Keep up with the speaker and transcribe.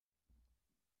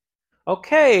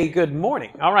Okay, good morning.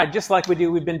 All right, just like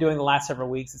we've been doing the last several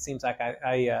weeks, it seems like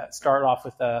I start off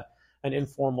with an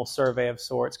informal survey of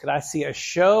sorts. Could I see a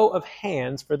show of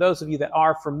hands for those of you that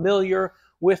are familiar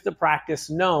with the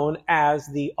practice known as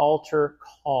the altar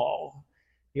call?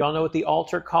 You all know what the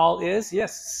altar call is?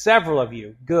 Yes, several of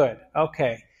you. Good.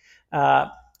 Okay. Uh,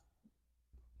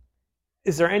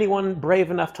 is there anyone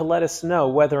brave enough to let us know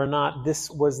whether or not this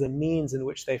was the means in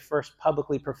which they first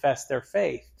publicly professed their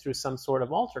faith through some sort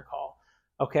of altar call?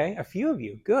 Okay, a few of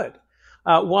you. Good.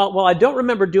 While I don't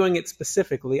remember doing it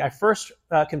specifically, I first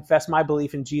confessed my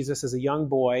belief in Jesus as a young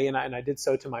boy, and I did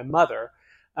so to my mother.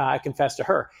 I confessed to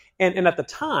her. And at the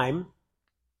time,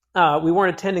 we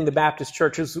weren't attending the Baptist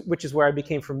churches, which is where I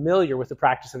became familiar with the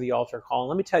practice of the altar call. And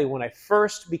let me tell you, when I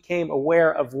first became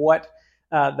aware of what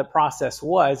the process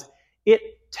was, it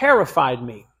terrified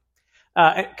me.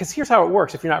 Because here's how it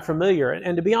works if you're not familiar.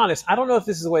 And to be honest, I don't know if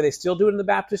this is the way they still do it in the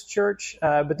Baptist church,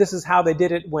 but this is how they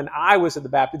did it when I was at the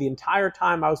Baptist. The entire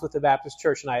time I was with the Baptist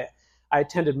church, and I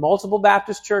attended multiple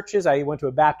Baptist churches. I went to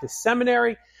a Baptist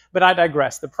seminary, but I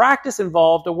digress. The practice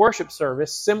involved a worship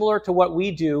service similar to what we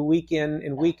do week in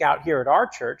and week out here at our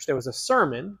church. There was a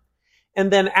sermon.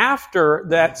 And then after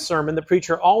that sermon, the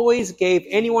preacher always gave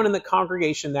anyone in the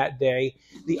congregation that day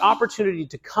the opportunity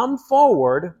to come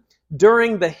forward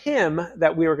during the hymn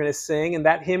that we were going to sing. And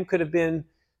that hymn could have been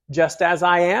Just As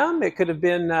I Am. It could have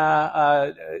been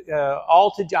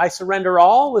All to I Surrender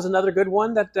All was another good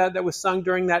one that was sung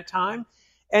during that time.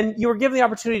 And you were given the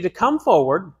opportunity to come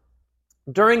forward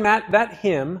during that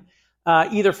hymn,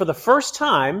 either for the first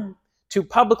time to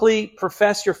publicly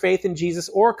profess your faith in Jesus,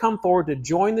 or come forward to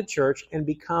join the church and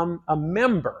become a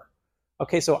member.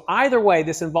 Okay, so either way,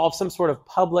 this involves some sort of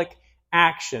public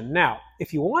action. Now,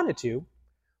 if you wanted to,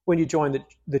 when you joined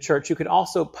the church, you could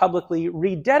also publicly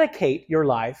rededicate your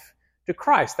life to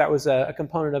Christ. That was a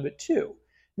component of it too.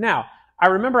 Now, I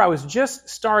remember I was just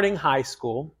starting high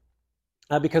school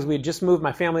because we had just moved,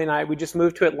 my family and I, we just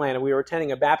moved to Atlanta. We were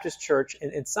attending a Baptist church,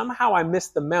 and somehow I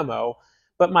missed the memo.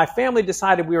 But my family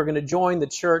decided we were going to join the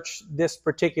church this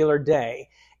particular day.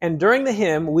 And during the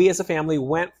hymn, we as a family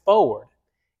went forward.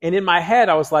 And in my head,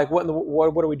 I was like, what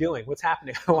are we doing? What's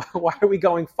happening? Why are we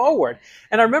going forward?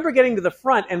 And I remember getting to the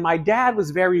front, and my dad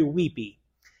was very weepy.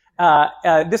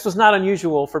 This was not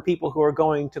unusual for people who are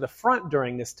going to the front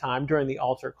during this time, during the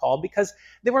altar call, because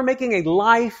they were making a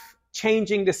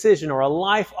life-changing decision or a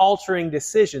life-altering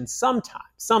decision sometimes.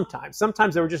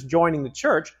 Sometimes they were just joining the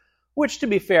church, which, to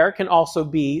be fair, can also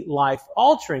be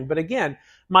life-altering. But again,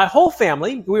 my whole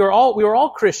family, we were all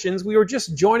Christians. We were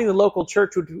just joining the local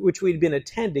church which we'd been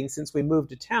attending since we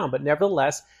moved to town. But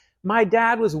nevertheless, my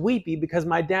dad was weepy because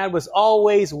my dad was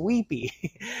always weepy.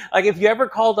 Like if you ever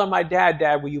called on my dad,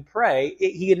 "Dad, will you pray?"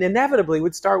 He inevitably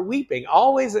would start weeping.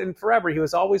 Always and forever, he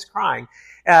was always crying.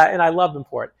 And I loved him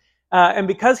for it. And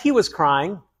because he was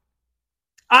crying,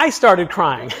 I started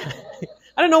crying.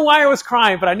 I don't know why I was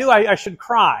crying, but I knew I should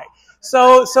cry.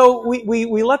 So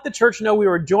we let the church know we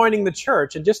were joining the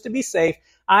church. And just to be safe,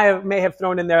 I may have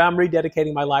thrown in there, I'm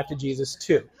rededicating my life to Jesus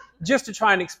too, just to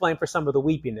try and explain for some of the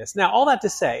weepiness. Now, all that to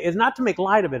say is not to make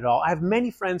light of it at all. I have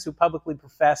many friends who publicly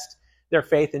professed their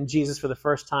faith in Jesus for the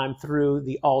first time through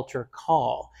the altar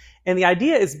call. And the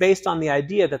idea is based on the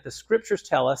idea that the scriptures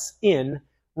tell us in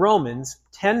Romans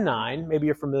 10:9, maybe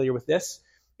you're familiar with this,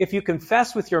 if you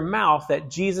confess with your mouth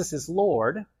that Jesus is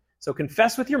Lord, so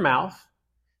confess with your mouth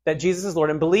that Jesus is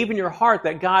Lord and believe in your heart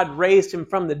that God raised him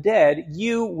from the dead,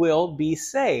 you will be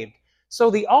saved. So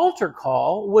the altar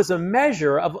call was a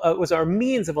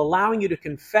means of allowing you to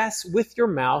confess with your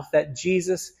mouth that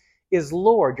Jesus is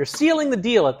Lord. You're sealing the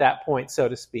deal at that point, so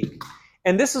to speak.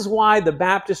 And this is why the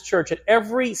Baptist church at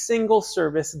every single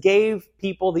service gave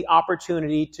people the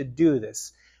opportunity to do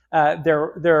this.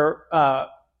 There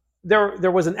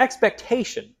was an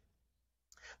expectation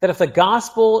that if the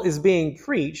gospel is being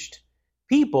preached,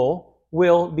 people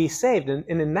will be saved. And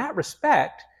in that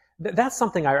respect, that's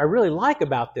something I really like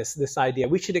about this idea.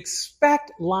 We should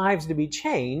expect lives to be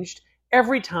changed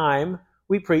every time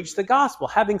we preach the gospel.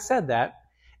 Having said that,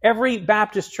 every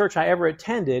Baptist church I ever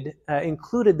attended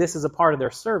included this as a part of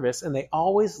their service, and they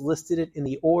always listed it in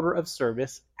the order of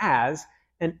service as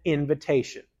an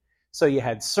invitation. So you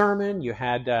had sermon, you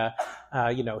had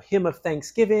hymn of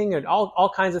thanksgiving, and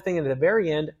all kinds of things, and at the very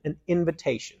end, an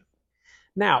invitation.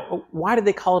 Now, why did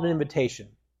they call it an invitation?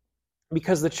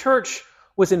 Because the church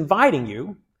was inviting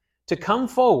you to come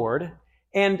forward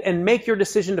and make your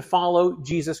decision to follow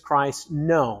Jesus Christ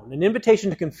known. An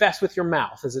invitation to confess with your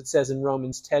mouth, as it says in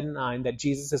Romans 10:9, that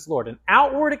Jesus is Lord. An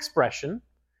outward expression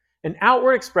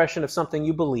of something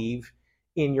you believe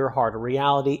in your heart, a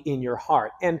reality in your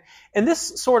heart. And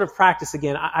this sort of practice,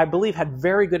 again, I believe had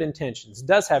very good intentions,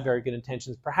 does have very good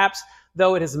intentions, perhaps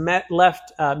though it has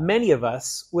left many of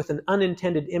us with an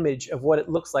unintended image of what it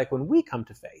looks like when we come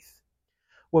to faith.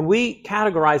 When we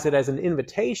categorize it as an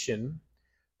invitation,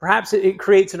 perhaps it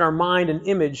creates in our mind an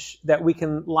image that we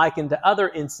can liken to other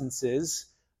instances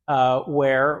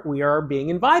where we are being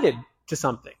invited to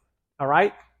something. All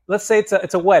right? Let's say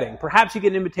it's a wedding. Perhaps you get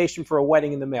an invitation for a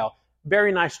wedding in the mail.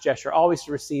 Very nice gesture, always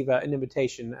to receive an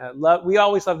invitation. We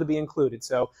always love to be included.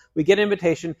 So we get an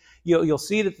invitation. You'll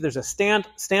see that there's a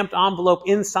stamped envelope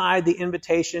inside the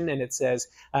invitation, and it says,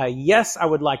 yes, I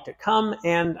would like to come,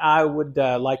 and I would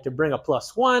like to bring a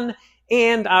 +1,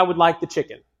 and I would like the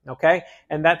chicken. Okay?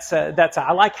 And that's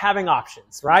I like having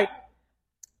options, right?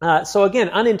 So again,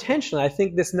 unintentionally, I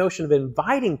think this notion of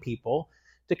inviting people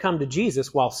to come to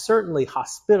Jesus, while certainly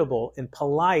hospitable and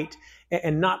polite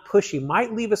and not pushy,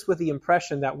 might leave us with the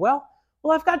impression that, well,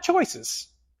 I've got choices.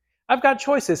 I've got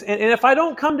choices. And if I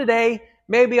don't come today,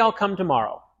 maybe I'll come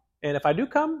tomorrow. And if I do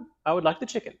come, I would like the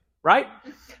chicken, right?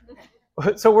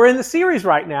 So we're in the series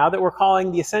right now that we're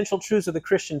calling The Essential Truths of the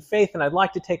Christian Faith, and I'd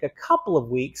like to take a couple of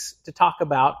weeks to talk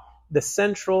about the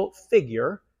central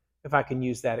figure, if I can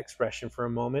use that expression for a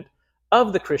moment,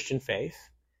 of the Christian faith,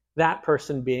 that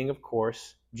person being, of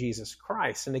course, Jesus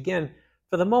Christ. And again,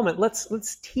 for the moment,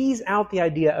 let's tease out the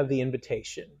idea of the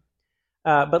invitation.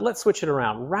 But let's switch it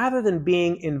around. Rather than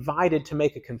being invited to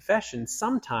make a confession,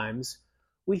 sometimes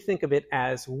we think of it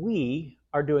as we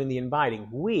are doing the inviting.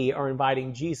 We are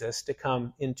inviting Jesus to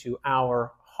come into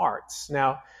our hearts.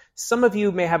 Now, some of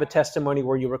you may have a testimony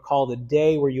where you recall the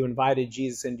day where you invited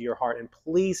Jesus into your heart. And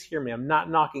please hear me, I'm not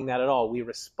knocking that at all. We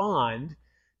respond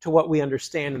to what we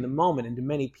understand in the moment. And to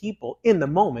many people in the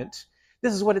moment,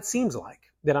 this is what it seems like,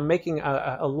 that I'm making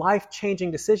a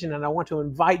life-changing decision and I want to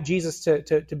invite Jesus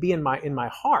to be in my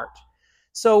heart.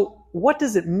 So what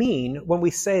does it mean when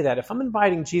we say that? If I'm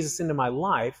inviting Jesus into my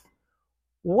life,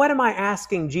 what am I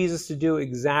asking Jesus to do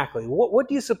exactly? What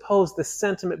do you suppose the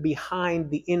sentiment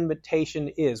behind the invitation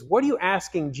is? What are you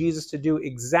asking Jesus to do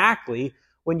exactly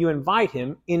when you invite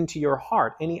him into your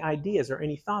heart? Any ideas or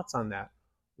any thoughts on that?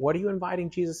 What are you inviting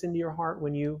Jesus into your heart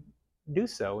when you do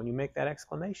so, when you make that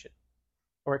exclamation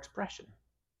or expression?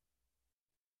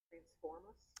 Transform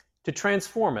us. To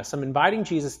transform us. I'm inviting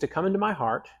Jesus to come into my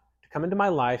heart, to come into my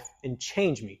life, and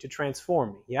change me, to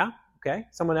transform me. Yeah? Okay.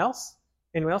 Someone else?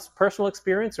 Anyone else? Personal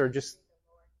experience or just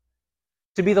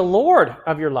to be the Lord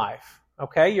of your life?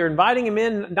 Okay. You're inviting him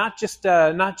in not just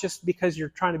because you're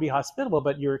trying to be hospitable,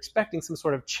 but you're expecting some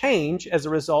sort of change as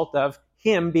a result of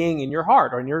him being in your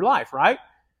heart or in your life, right?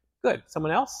 Good.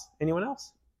 Someone else? Anyone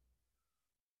else?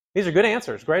 These are good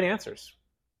answers. Great answers.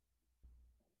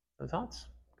 No thoughts?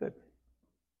 Good.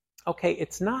 Okay,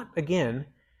 it's not, again,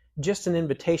 just an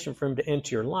invitation for him to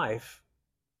enter your life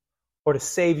or to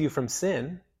save you from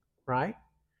sin, right?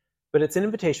 But it's an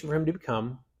invitation for him to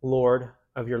become Lord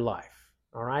of your life.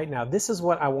 All right? Now, this is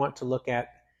what I want to look at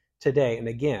today. And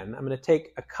again, I'm going to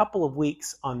take a couple of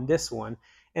weeks on this one.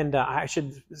 And I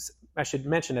should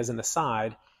mention as an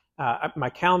aside, my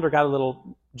calendar got a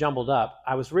little jumbled up.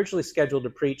 I was originally scheduled to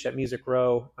preach at Music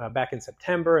Row back in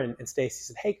September, and Stacy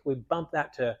said, hey, can we bump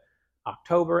that to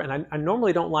October? And I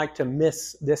normally don't like to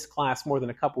miss this class more than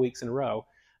a couple weeks in a row.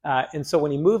 And so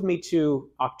when he moved me to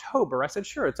October, I said,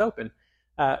 sure, it's open.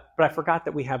 But I forgot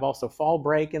that we have also fall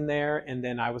break in there, and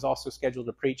then I was also scheduled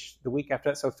to preach the week after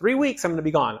that. So 3 weeks I'm going to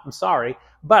be gone. I'm sorry,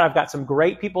 but I've got some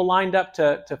great people lined up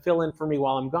to fill in for me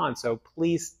while I'm gone. So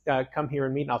please come here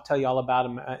and meet, and I'll tell you all about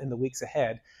them in the weeks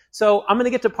ahead. So I'm going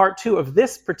to get to part 2 of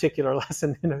this particular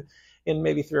lesson in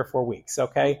maybe 3 or 4 weeks,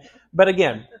 okay? But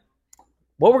again,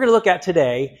 what we're going to look at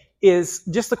today is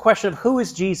just the question of who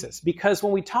is Jesus? Because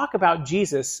when we talk about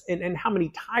Jesus and how many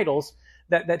titles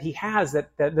that he has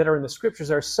that are in the scriptures,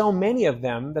 there are so many of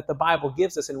them that the Bible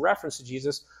gives us in reference to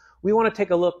Jesus. We want to take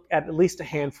a look at least a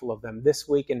handful of them this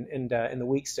week and in the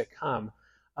weeks to come.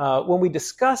 When we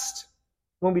discuss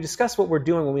what we're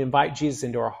doing when we invite Jesus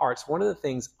into our hearts, one of the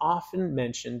things often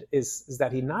mentioned is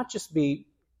that he not just be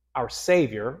our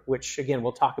Savior, which again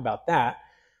we'll talk about that,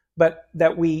 but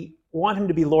that we want him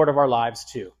to be Lord of our lives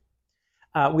too.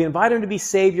 We invite him to be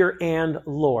Savior and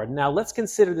Lord. Now, let's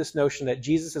consider this notion that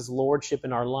Jesus' lordship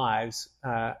in our lives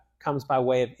comes by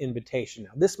way of invitation.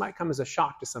 Now, this might come as a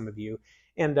shock to some of you,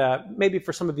 and maybe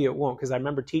for some of you it won't, because I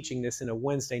remember teaching this in a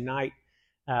Wednesday night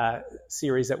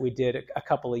series that we did a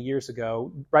couple of years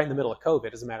ago, right in the middle of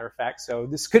COVID, as a matter of fact. So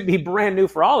this could be brand new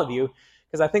for all of you,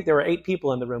 because I think there were 8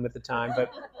 people in the room at the time,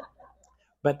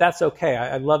 but that's okay.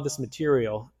 I love this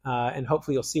material, and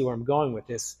hopefully you'll see where I'm going with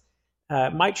this.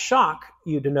 It might shock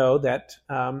you to know that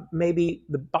maybe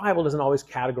the Bible doesn't always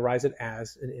categorize it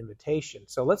as an invitation.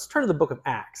 So let's turn to the book of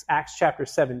Acts, Acts chapter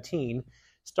 17,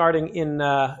 starting in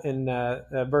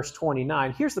verse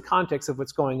 29. Here's the context of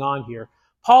what's going on here.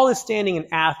 Paul is standing in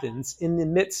Athens in the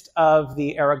midst of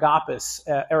the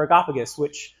Areopagus,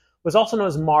 which was also known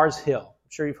as Mars Hill. I'm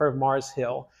sure you've heard of Mars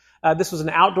Hill. This was an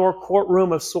outdoor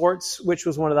courtroom of sorts, which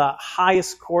was one of the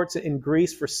highest courts in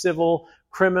Greece for civil,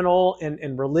 criminal,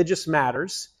 and religious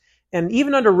matters. And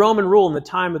even under Roman rule in the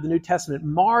time of the New Testament,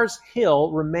 Mars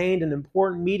Hill remained an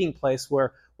important meeting place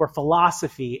where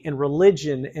philosophy and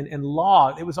religion and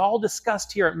law, it was all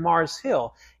discussed here at Mars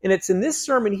Hill. And it's in this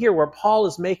sermon here where Paul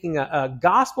is making a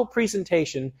gospel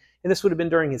presentation, and this would have been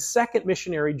during his second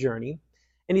missionary journey,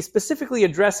 and he's specifically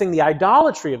addressing the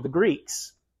idolatry of the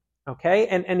Greeks. Okay,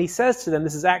 and he says to them,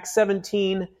 this is Acts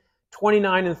 17,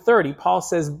 29 and 30, Paul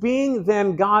says, being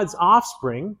then God's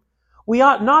offspring, we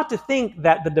ought not to think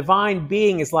that the divine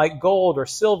being is like gold or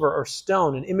silver or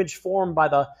stone, an image formed by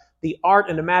the art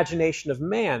and imagination of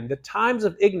man. The times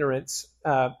of ignorance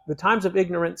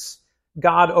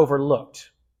God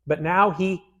overlooked. But now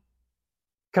he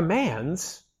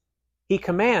commands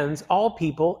all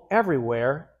people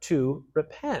everywhere to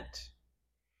repent.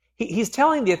 He's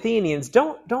telling the Athenians,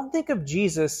 don't think of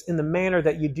Jesus in the manner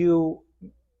that you do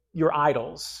your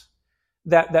idols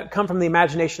that come from the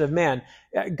imagination of man.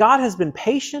 God has been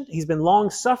patient. He's been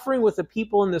long-suffering with the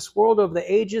people in this world over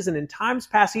the ages, and in times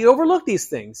past, he overlooked these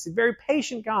things. He's a very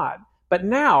patient God. But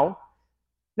now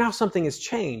something has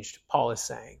changed, Paul is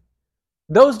saying.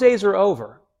 Those days are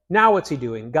over. Now what's he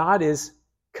doing? God is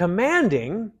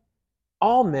commanding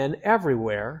all men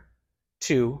everywhere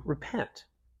to repent.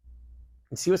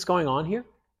 You see what's going on here?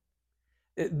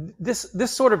 This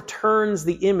sort of turns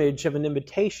the image of an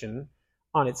invitation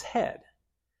on its head.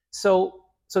 So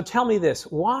tell me this.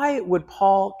 Why would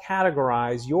Paul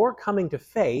categorize your coming to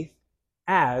faith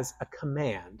as a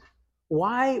command?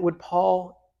 Why would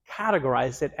Paul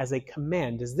categorize it as a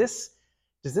command? Does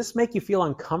this make you feel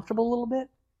uncomfortable a little bit?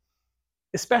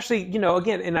 Especially,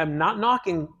 again, and I'm not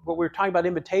knocking what we're talking about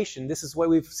invitation. This is what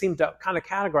we've seemed to kind of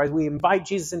categorize. We invite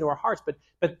Jesus into our hearts,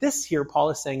 but this here, Paul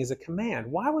is saying, is a command.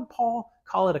 Why would Paul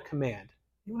call it a command?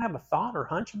 Anyone have a thought or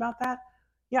hunch about that?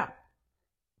 Yeah.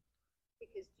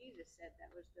 Because Jesus said that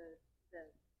was the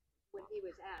when he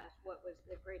was asked what was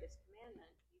the greatest commandment,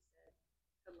 he said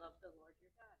to love the Lord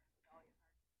your God with all your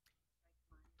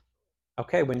heart.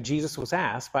 Okay, when Jesus was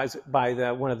asked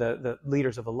by one of the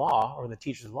leaders of the law or the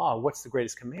teachers of the law, what's the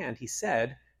greatest command? He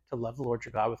said to love the Lord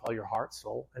your God with all your heart,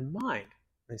 soul, and mind.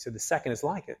 And he said the second is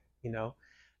like it,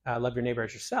 love your neighbor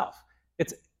as yourself.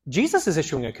 Jesus is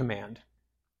issuing a command.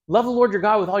 Love the Lord your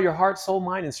God with all your heart, soul,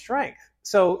 mind, and strength.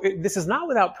 So this is not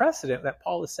without precedent that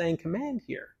Paul is saying command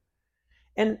here.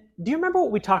 And do you remember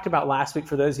what we talked about last week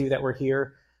for those of you that were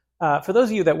here? For those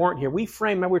of you that weren't here, we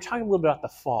were talking a little bit about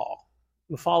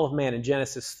the fall of man in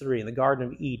Genesis 3 in the Garden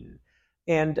of Eden.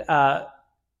 And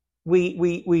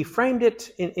we framed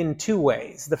it in two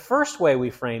ways. The first way we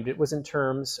framed it was in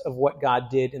terms of what God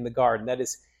did in the garden. That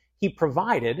is, he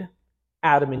provided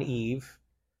Adam and Eve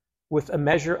with a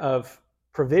measure of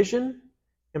provision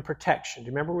and protection. Do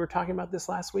you remember we were talking about this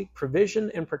last week?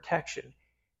 Provision and protection.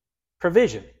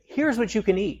 Provision. Here's what you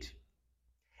can eat.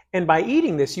 And by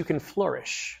eating this, you can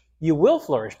flourish. You will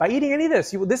flourish. By eating any of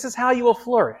this, this is how you will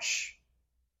flourish.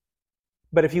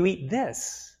 But if you eat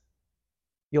this,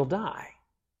 you'll die.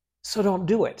 So don't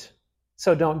do it.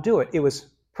 It was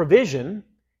provision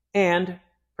and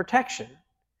protection.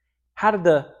 How did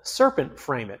the serpent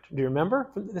frame it? Do you remember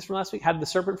this from last week? How did the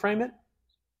serpent frame it?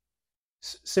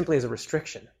 Simply as a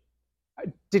restriction.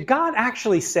 Did God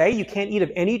actually say you can't eat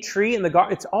of any tree in the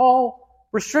garden? It's all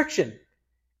restriction.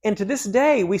 And to this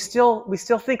day, we still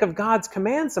think of God's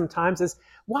command sometimes as,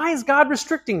 why is God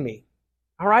restricting me?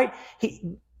 All right?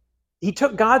 He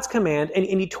took God's command and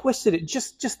he twisted it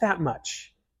just that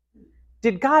much.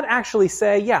 Did God actually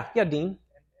say, yeah, Dean? And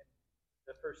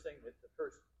the first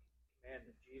command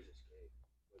that Jesus gave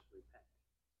was repent.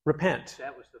 Repent.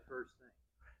 That was the first thing.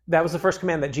 That was the first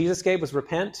command that Jesus gave, was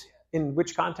repent? In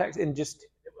which context? I just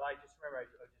remember I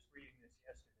was just reading this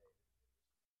yesterday.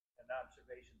 An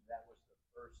observation that was the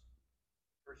first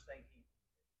thing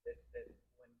that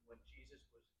when Jesus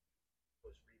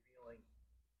was revealing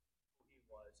who he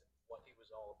was and what he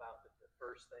was all about, that the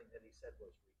first thing that he said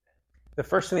was repent. The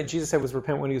first thing that Jesus said was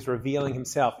repent when he was revealing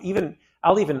himself.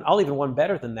 I'll even one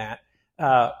better than that.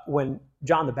 When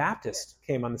John the Baptist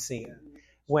came on the scene,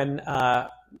 when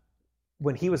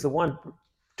he was the one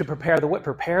to prepare the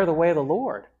way of the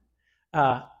Lord.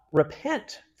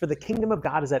 Repent, for the kingdom of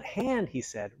God is at hand, he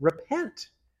said.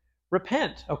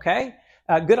 Repent, okay?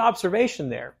 Good observation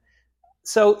there.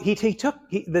 So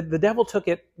the devil took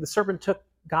it, the serpent took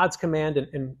God's command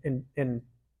and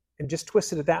just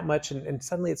twisted it that much, and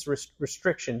suddenly it's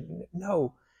restriction.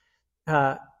 No,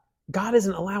 God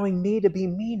isn't allowing me to be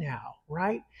me now,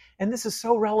 right? And this is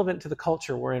so relevant to the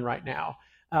culture we're in right now,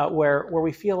 where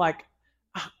we feel like,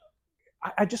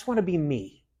 I just want to be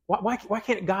me. Why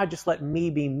can't God just let me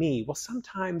be me? Well,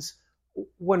 sometimes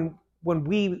when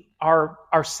we are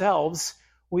ourselves,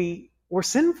 we're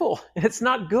sinful, and it's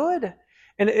not good,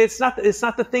 and it's not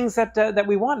the things that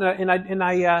we want. And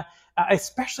I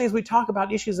especially as we talk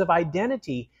about issues of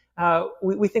identity,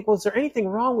 we think, well, is there anything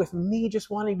wrong with me just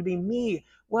wanting to be me?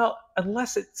 Well,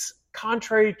 unless it's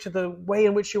contrary to the way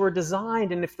in which you were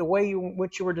designed, and if the way in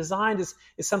which you were designed is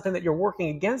something that you're working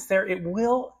against there, it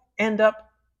will end up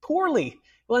poorly. It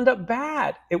will end up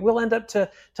bad. It will end up to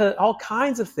all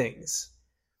kinds of things.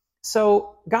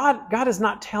 So God is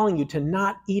not telling you to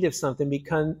not eat of something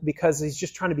because he's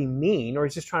just trying to be mean, or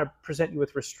he's just trying to present you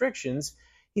with restrictions.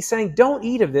 He's saying, don't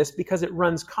eat of this because it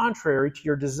runs contrary to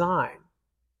your design.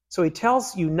 So he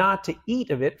tells you not to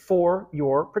eat of it for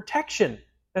your protection.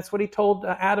 That's what he told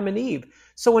Adam and Eve.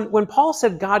 So when Paul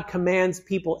said God commands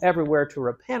people everywhere to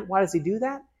repent, why does he do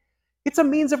that? It's a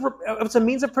means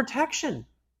of protection,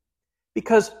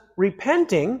 because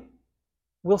repenting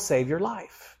will save your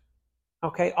life.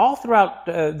 Okay, all throughout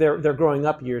their growing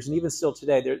up years, and even still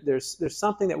today, there's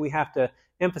something that we have to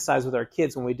emphasize with our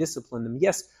kids when we discipline them.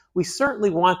 Yes, we certainly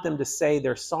want them to say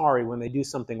they're sorry when they do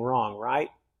something wrong, right?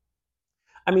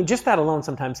 I mean, just that alone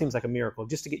sometimes seems like a miracle,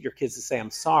 just to get your kids to say, I'm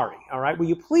sorry, all right? Will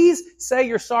you please say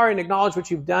you're sorry and acknowledge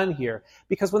what you've done here?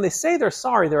 Because when they say they're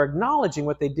sorry, they're acknowledging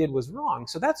what they did was wrong.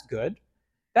 So that's good.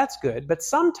 That's good. But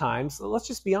sometimes, let's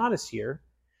just be honest here,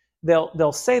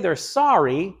 they'll say they're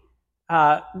sorry,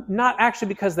 not actually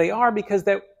because they are, because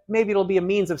maybe it'll be a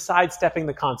means of sidestepping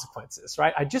the consequences,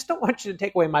 right? I just don't want you to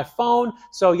take away my phone,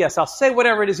 so yes, I'll say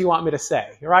whatever it is you want me to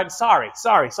say, right? Sorry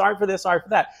for this, sorry for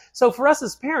that. So for us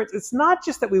as parents, it's not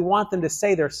just that we want them to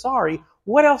say they're sorry.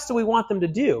 What else do we want them to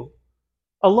do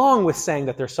along with saying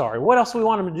that they're sorry? What else do we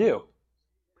want them to do?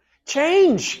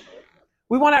 Change.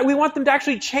 We want them to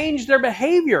actually change their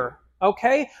behavior.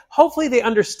 Okay? Hopefully they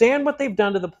understand what they've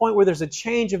done to the point where there's a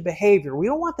change of behavior. We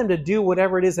don't want them to do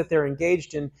whatever it is that they're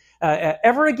engaged in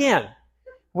ever again.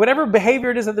 Whatever behavior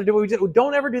it is that they're doing,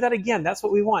 don't ever do that again. That's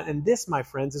what we want. And this, my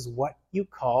friends, is what you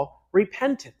call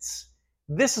repentance.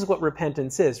 This is what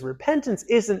repentance is. Repentance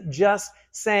isn't just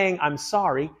saying, I'm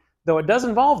sorry, though it does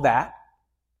involve that,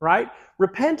 right?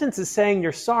 Repentance is saying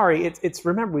you're sorry. It's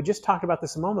remember, we just talked about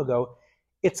this a moment ago.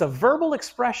 It's a verbal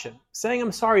expression. Saying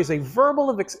I'm sorry is a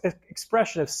verbal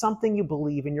expression of something you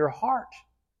believe in your heart.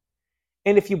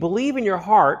 And if you believe in your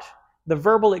heart, the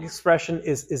verbal expression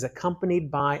is accompanied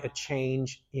by a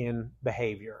change in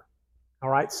behavior.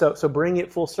 All right? So bring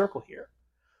it full circle here.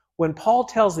 When Paul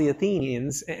tells the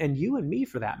Athenians, and you and me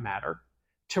for that matter,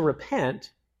 to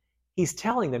repent, he's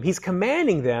telling them, he's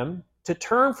commanding them to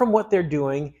turn from what they're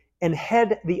doing and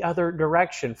head the other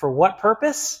direction. For what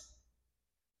purpose?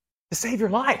 To save your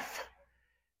life.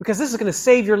 Because this is going to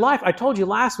save your life. I told you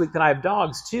last week that I have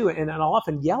dogs too, and I'll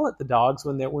often yell at the dogs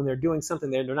when they're doing something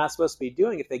they're not supposed to be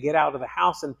doing. If they get out of the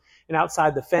house and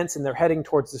outside the fence and they're heading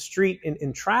towards the street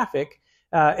in traffic,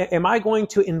 am I going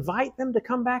to invite them to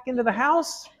come back into the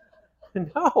house?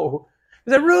 No.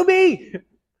 Is it Ruby?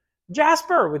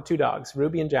 Jasper with 2 dogs,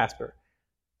 Ruby and Jasper.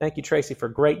 Thank you, Tracy, for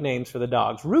great names for the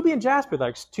dogs. Ruby and Jasper,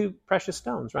 like 2 precious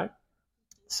stones, right?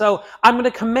 So I'm going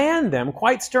to command them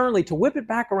quite sternly to whip it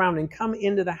back around and come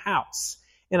into the house.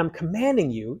 And I'm commanding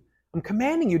you,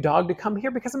 dog, to come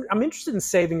here because I'm interested in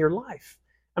saving your life.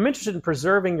 I'm interested in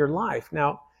preserving your life.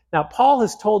 Now, Paul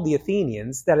has told the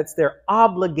Athenians that it's their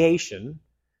obligation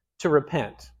to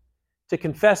repent, to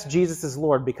confess Jesus as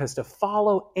Lord, because to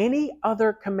follow any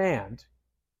other command,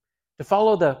 to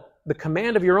follow the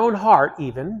command of your own heart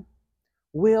even,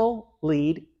 will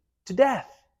lead to death.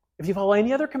 If you follow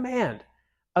any other command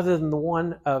other than the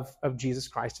one of Jesus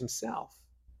Christ himself.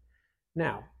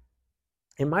 Now,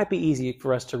 it might be easy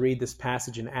for us to read this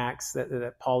passage in Acts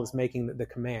that Paul is making the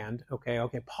command. Okay,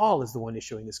 Paul is the one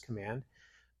issuing this command.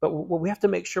 But what we have to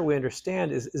make sure we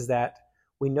understand is that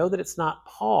we know that it's not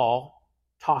Paul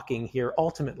talking here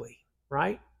ultimately,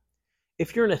 right?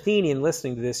 If you're an Athenian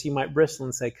listening to this, you might bristle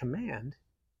and say, command?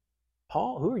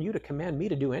 Paul, who are you to command me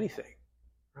to do anything,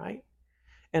 right?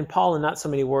 And Paul, in not so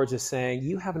many words, is saying,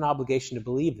 you have an obligation to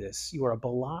believe this. You are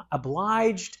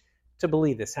obliged to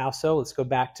believe this. How so? Let's go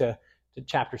back to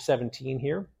chapter 17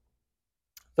 here.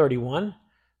 31.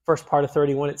 First part of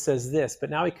 31, it says this, but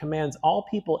now he commands all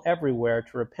people everywhere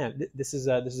to repent. This is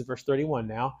verse 31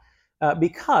 now.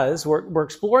 because we're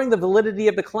exploring the validity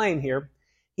of the claim here.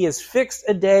 He has fixed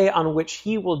a day on which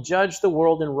he will judge the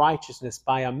world in righteousness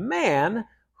by a man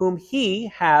whom he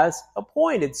has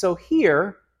appointed. So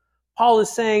here, Paul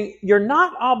is saying, you're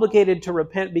not obligated to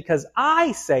repent because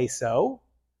I say so.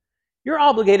 You're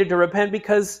obligated to repent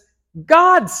because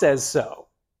God says so.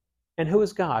 And who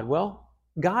is God? Well,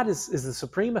 God is the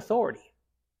supreme authority.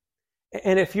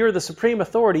 And if you're the supreme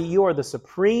authority, you are the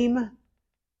supreme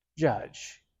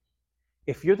judge.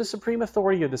 If you're the supreme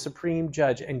authority, you're the supreme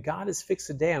judge. And God has fixed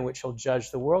a day on which he'll judge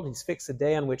the world. He's fixed a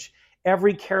day on which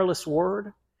every careless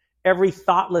word, every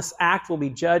thoughtless act will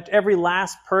be judged. Every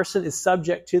last person is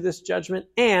subject to this judgment.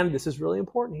 And this is really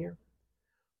important here.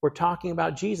 We're talking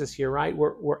about Jesus here, right?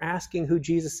 We're asking who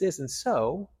Jesus is. And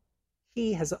so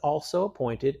he has also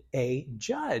appointed a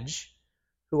judge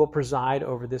who will preside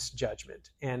over this judgment.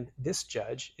 And this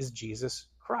judge is Jesus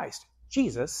Christ.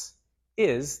 Jesus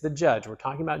is the judge. We're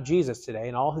talking about Jesus today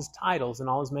and all his titles and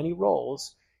all his many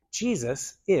roles.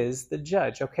 Jesus is the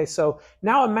judge. Okay, so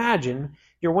now imagine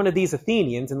you're one of these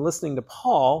Athenians and listening to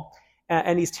Paul,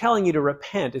 and he's telling you to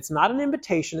repent. It's not an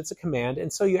invitation, it's a command.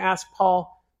 And so you ask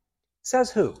Paul, says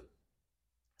who?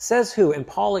 Says who? And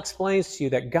Paul explains to you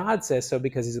that God says so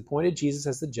because he's appointed Jesus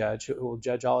as the judge who will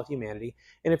judge all of humanity.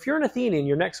 And if you're an Athenian,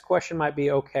 your next question might be,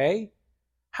 okay,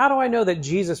 how do I know that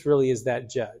Jesus really is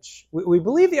that judge? We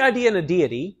believe the idea in a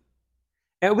deity,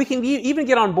 and we can even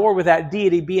get on board with that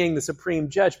deity being the supreme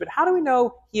judge, but how do we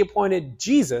know he appointed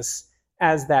Jesus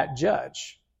as that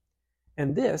judge?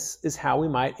 And this is how we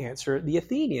might answer the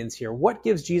Athenians here. What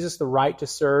gives Jesus the right to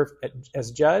serve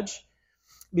as judge?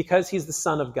 Because he's the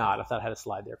Son of God. I thought I had a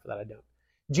slide there for that. I don't.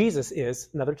 Jesus is,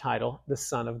 another title, the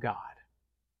Son of God.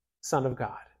 Son of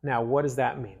God. Now, what does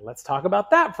that mean? Let's talk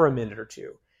about that for a minute or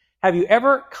two. Have you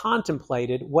ever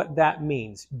contemplated what that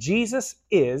means? Jesus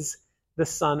is the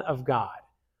Son of God.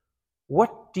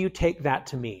 What do you take that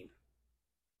to mean?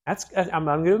 I'm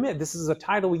going to admit, this is a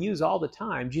title we use all the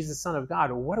time, Jesus, Son of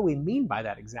God. What do we mean by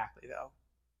that exactly, though?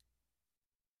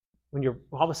 When you're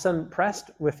all of a sudden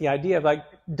pressed with the idea of, like,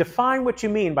 define what you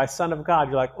mean by Son of God,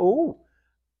 you're like, oh,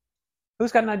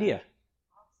 who's got an idea?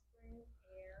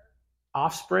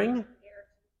 Offspring,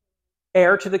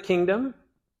 heir to the kingdom.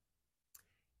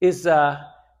 This is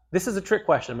a trick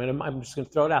question. I'm just going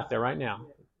to throw it out there right now.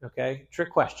 Okay?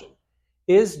 Trick question.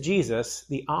 Is Jesus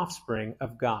the offspring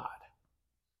of God?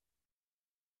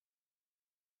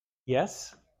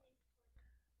 Yes?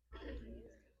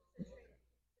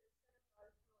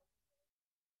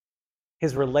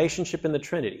 His relationship in the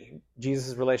Trinity.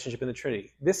 Jesus' relationship in the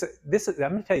Trinity. This is,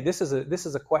 I'm going to tell you, this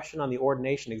is a question on the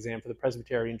ordination exam for the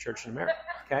Presbyterian Church in America.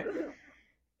 Okay?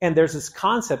 And there's this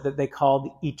concept that they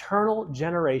call the eternal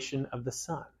generation of the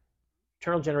Son.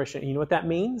 Eternal generation. You know what that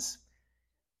means?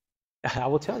 I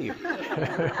will tell you.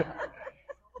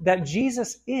 That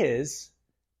Jesus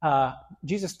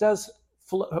does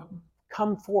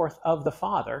come forth of the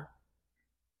Father,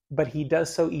 but he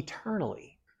does so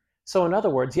eternally. So in other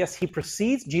words, yes,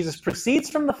 Jesus proceeds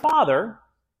from the Father,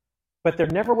 but there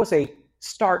never was a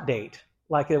start date.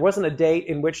 Like there wasn't a date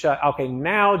in which,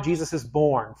 now Jesus is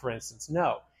born, for instance.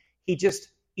 No. He just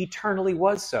eternally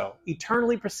was so.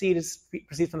 Eternally proceeds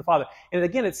from the Father. And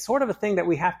again, it's sort of a thing that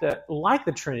we have to, like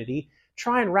the Trinity,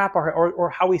 try and wrap or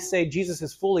how we say Jesus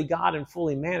is fully God and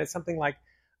fully man. It's something like,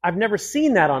 I've never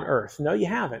seen that on earth. No, you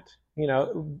haven't.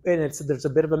 And there's a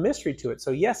bit of a mystery to it.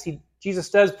 So yes, Jesus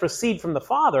does proceed from the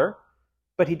Father,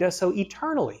 but he does so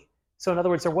eternally. So in other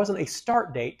words, there wasn't a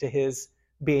start date to his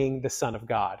being the Son of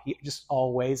God. He just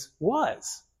always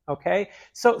was. Okay?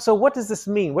 So what does this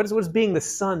mean? What does being the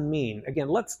Son mean? Again,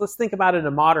 let's think about it in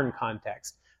a modern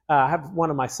context. I have one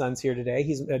of my sons here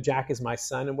today. Jack is my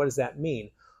son, and what does that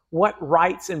mean? What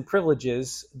rights and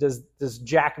privileges does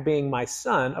Jack being my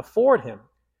son afford him?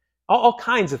 All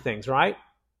kinds of things, right?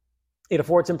 It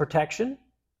affords him protection.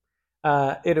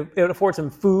 It affords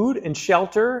him food and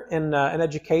shelter and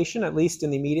education, at least in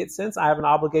the immediate sense. I have an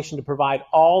obligation to provide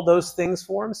all those things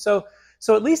for him.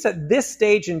 So at least at this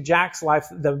stage in Jack's life,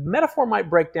 the metaphor might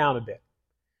break down a bit.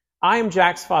 I am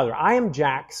Jack's father. I am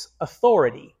Jack's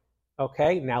authority.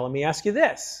 Okay, now let me ask you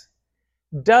this.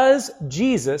 Does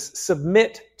Jesus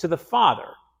submit to the Father?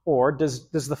 Or does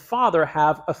the Father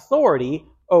have authority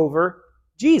over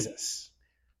Jesus?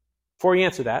 Before you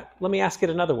answer that, let me ask it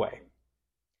another way.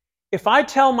 If I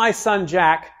tell my son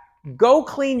Jack, go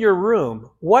clean your room,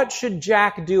 what should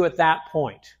Jack do at that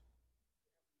point?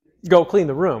 Go clean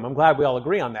the room. I'm glad we all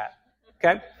agree on that.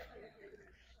 Okay?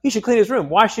 He should clean his room.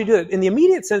 Why should he do it? In the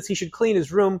immediate sense, he should clean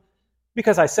his room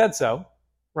because I said so,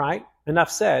 right?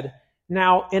 Enough said.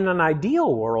 Now, in an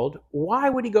ideal world, why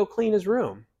would he go clean his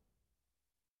room?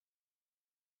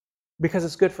 Because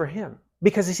it's good for him.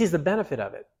 Because he sees the benefit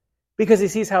of it. Because he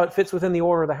sees how it fits within the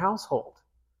order of the household.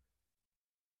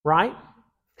 Right?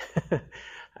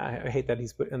 I hate that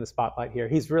he's put in the spotlight here.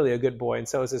 He's really a good boy, and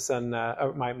so is his son,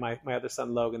 my other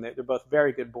son, Logan. They're both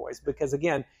very good boys because,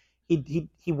 again, he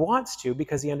wants to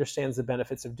because he understands the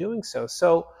benefits of doing so.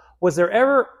 So was there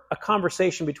ever a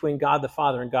conversation between God the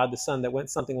Father and God the Son that went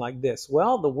something like this?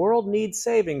 Well, the world needs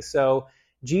saving, so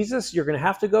Jesus, you're going to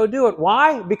have to go do it.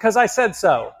 Why? Because I said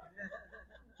so.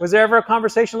 Was there ever a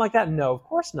conversation like that? No, of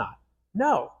course not.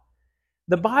 No.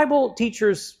 The Bible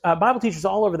teachers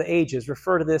all over the ages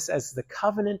refer to this as the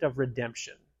covenant of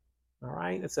redemption. All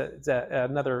right? It's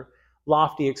another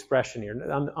lofty expression here,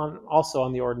 also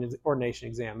on the ordination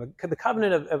exam. The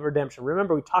covenant of redemption.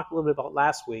 Remember, we talked a little bit about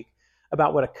last week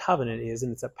about what a covenant is,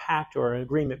 and it's a pact or an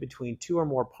agreement between two or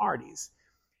more parties.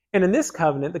 And in this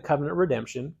covenant, the covenant of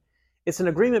redemption, it's an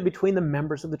agreement between the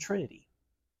members of the Trinity.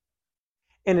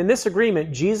 And in this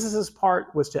agreement, Jesus'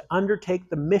 part was to undertake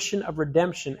the mission of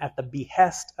redemption at the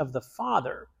behest of the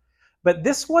Father. But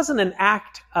this wasn't an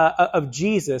act of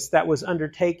Jesus that he was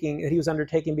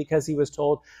undertaking because he was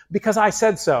told, because I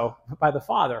said so by the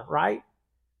Father, right?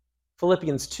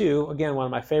 Philippians 2, again, one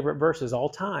of my favorite verses all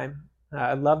time.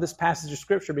 I love this passage of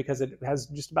Scripture because it has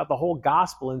just about the whole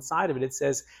gospel inside of it. It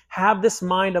says, have this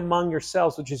mind among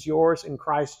yourselves, which is yours in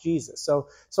Christ Jesus. So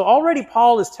already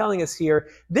Paul is telling us here,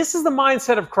 this is the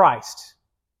mindset of Christ.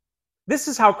 This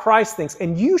is how Christ thinks,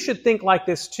 and you should think like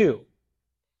this too.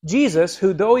 Jesus,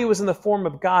 who though he was in the form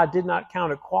of God, did not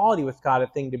count equality with God a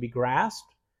thing to be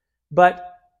grasped,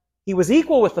 but he was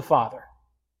equal with the Father.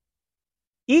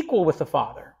 Equal with the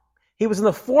Father. He was in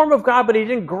the form of God, but he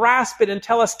didn't grasp it and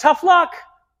tell us, tough luck.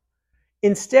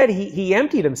 Instead, he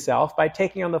emptied himself by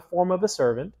taking on the form of a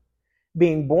servant,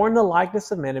 being born in the likeness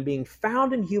of men, and being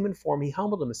found in human form, he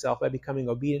humbled himself by becoming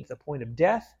obedient to the point of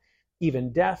death,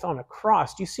 even death on a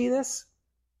cross. Do you see this?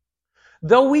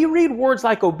 Though we read words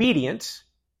like obedient,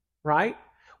 right,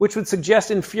 which would suggest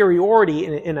inferiority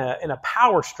in a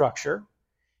power structure,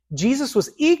 Jesus was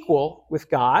equal with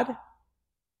God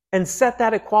and set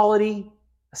that equality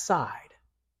aside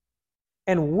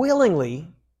and willingly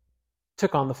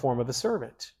took on the form of a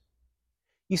servant.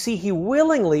 You see, he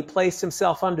willingly placed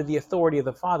himself under the authority of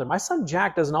the Father. My son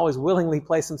Jack doesn't always willingly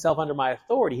place himself under my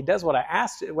authority. He does what I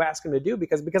ask him to do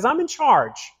because I'm in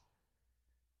charge.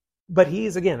 But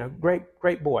he's, again, a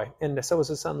great boy, and so is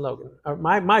his son Logan, or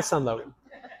my son Logan.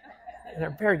 And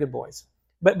they're very good boys.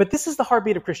 But this is the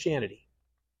heartbeat of Christianity.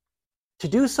 To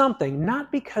do something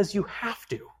not because you have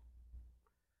to,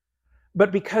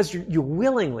 but because you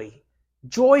willingly,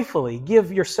 joyfully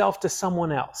give yourself to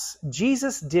someone else.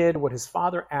 Jesus did what his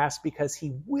Father asked because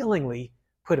he willingly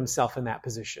put himself in that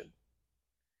position.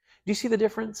 Do you see the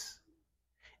difference?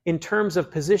 In terms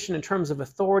of position, in terms of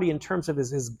authority, in terms of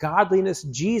his godliness,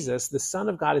 Jesus, the Son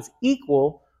of God, is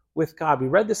equal with God. We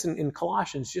read this in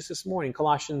Colossians just this morning,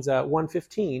 Colossians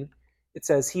 1:15. It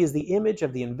says, he is the image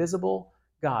of the invisible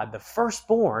God, the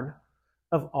firstborn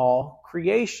of all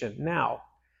creation. Now,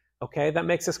 okay, that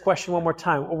makes us question one more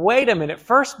time. Wait a minute,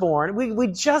 firstborn. We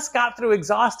just got through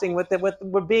exhausting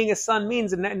what being a son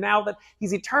means, and now that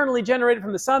he's eternally generated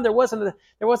from the Son, there wasn't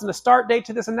a start date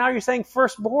to this, and now you're saying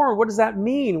firstborn. What does that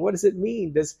mean? What does it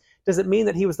mean? Does it mean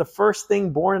that he was the first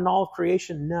thing born in all of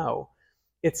creation? No.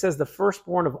 It says the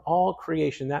firstborn of all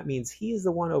creation. That means he is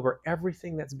the one over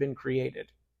everything that's been created.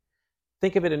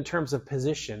 Think of it in terms of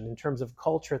position, in terms of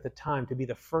culture at the time. To be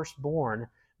the firstborn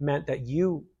meant that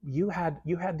you had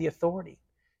the authority.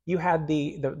 You had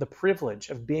the privilege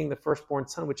of being the firstborn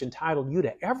son, which entitled you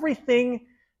to everything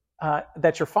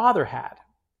that your father had.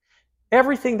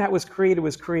 Everything that was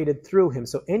created through him.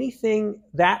 So anything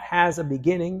that has a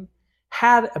beginning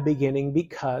had a beginning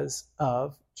because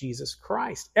of Jesus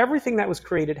Christ. Everything that was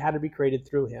created had to be created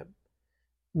through him.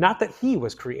 Not that he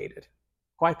was created.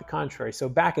 Quite the contrary. So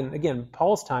back in, again,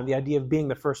 Paul's time, the idea of being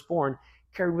the firstborn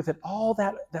carried with it all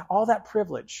that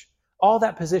privilege, all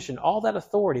that position, all that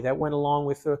authority that went along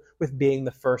with being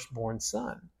the firstborn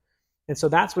son. And so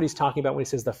that's what he's talking about when he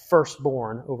says the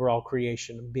firstborn over all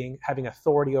creation, having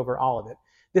authority over all of it.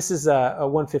 This is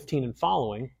 1:15 and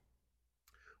following,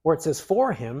 where it says,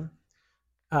 for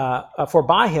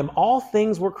by him all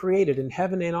things were created in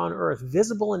heaven and on earth,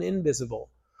 visible and invisible,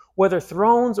 whether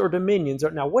thrones or dominions.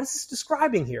 Now, what is this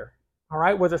describing here? All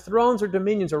right, whether thrones or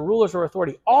dominions or rulers or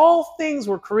authority, all things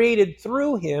were created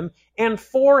through him and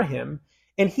for him,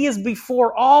 and he is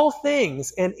before all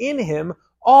things, and in him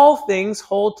all things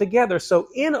hold together. So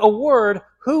in a word,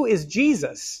 who is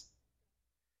Jesus?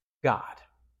 God.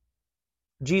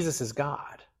 Jesus is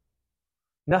God.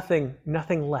 Nothing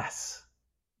less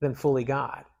than fully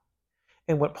God.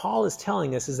 And what Paul is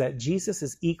telling us is that Jesus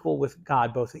is equal with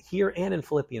God, both here and in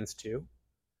Philippians 2.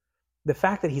 The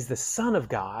fact that he's the Son of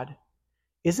God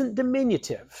isn't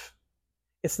diminutive.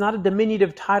 It's not a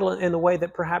diminutive title in the way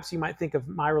that perhaps you might think of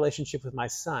my relationship with my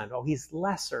son. Oh, he's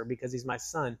lesser because he's my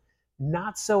son.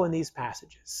 Not so in these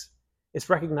passages. It's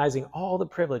recognizing all the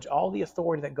privilege, all the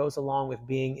authority that goes along with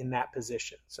being in that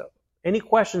position. So, any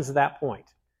questions at that point?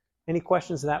 Any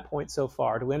questions at that point so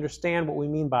far? Do we understand what we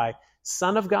mean by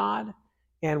Son of God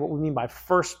and what we mean by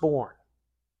firstborn?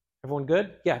 Everyone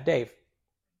good? Yeah, Dave.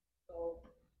 So,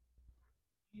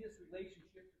 Jesus'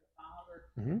 relationship to the Father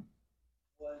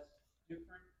was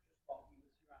different just while he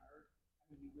was here on earth.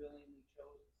 I mean, he willingly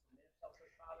chose to submit himself to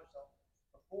the Father. So,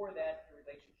 before that, the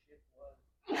relationship was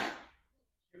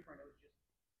different. It was just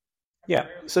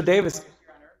So Dave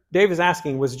is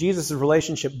asking, was Jesus'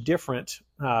 relationship different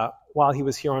while he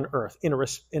was here on earth?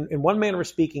 In one manner of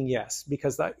speaking, yes,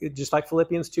 because just like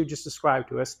Philippians 2 just described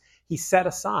to us, he set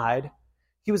aside,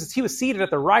 he was seated at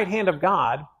the right hand of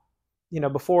God,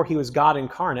 before he was God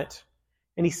incarnate,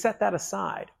 and he set that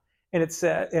aside. And it's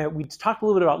we talked a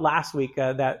little bit about last week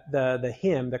that the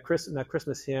hymn, the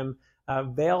Christmas hymn,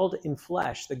 veiled in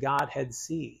flesh, the Godhead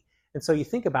see. And so you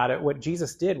think about it, what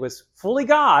Jesus did was fully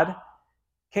God,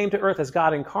 came to earth as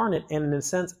God incarnate, and in a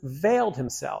sense veiled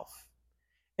himself.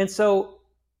 And so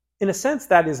in a sense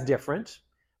that is different,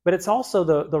 but it's also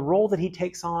the role that he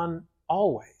takes on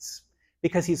always.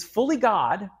 Because he's fully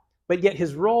God, but yet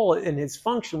his role and his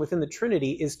function within the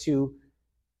Trinity is to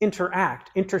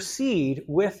intercede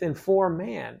with and for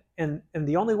man. And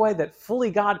the only way that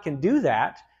fully God can do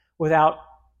that without,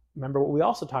 remember what we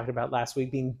also talked about last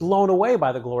week, being blown away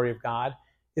by the glory of God,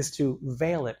 is to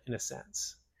veil it in a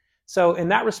sense. So in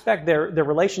that respect, their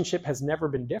relationship has never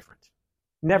been different.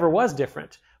 Never was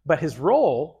different. But his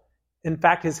role, in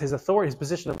fact, his authority, his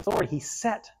position of authority, he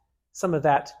set some of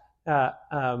that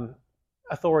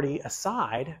authority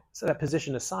aside, so that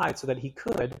position aside, so that he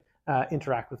could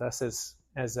interact with us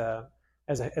as a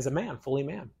man, fully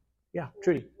man. Yeah,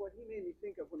 Trudy. What he made me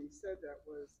think of when he said that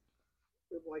was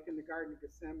like in the Garden of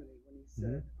Gethsemane when he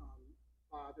said,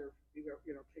 Father,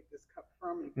 take this cup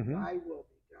from me, thy will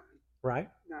be done. Right.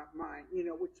 Not mine.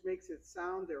 Which makes it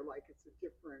sound there like it's a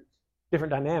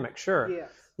different dynamic, sure. Yes.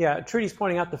 Yeah, Trudy's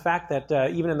pointing out the fact that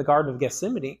even in the Garden of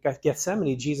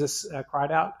Gethsemane, Jesus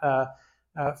cried out,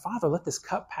 Father, let this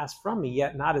cup pass from me,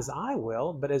 yet not as I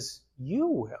will, but as you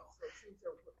will.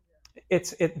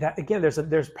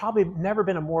 There's probably never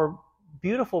been a more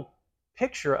beautiful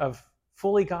picture of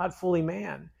fully God, fully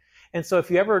man. And so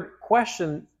if you ever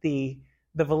question the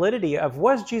validity of,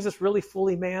 was Jesus really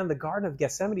fully man? The Garden of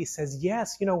Gethsemane says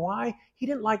yes. You know why? He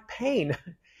didn't like pain.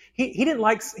 He didn't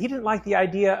like the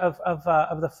idea of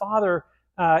the Father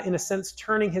in a sense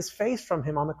turning his face from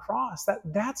him on the cross.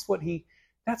 That's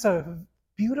a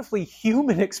beautifully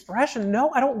human expression.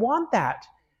 No, I don't want that.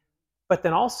 But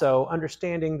then also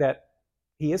understanding that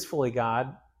he is fully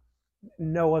God,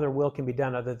 no other will can be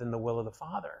done other than the will of the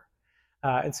Father.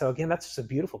 And so again, that's just a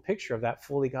beautiful picture of that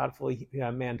fully God, fully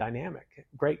man dynamic.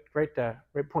 Great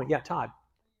point. Yeah, Todd.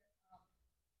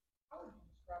 How would you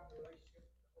describe the relationship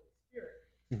with the Holy Spirit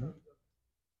in terms of the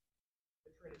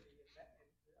Trinity?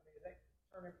 Does that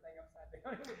turn everything upside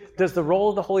down? Does the role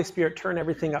of the Holy Spirit turn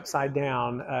everything upside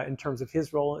down in terms of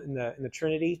his role in the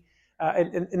Trinity?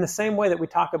 In the same way that we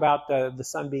talk about the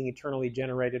Son being eternally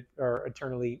generated or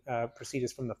eternally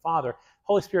proceeds from the Father,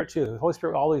 Holy Spirit too. The Holy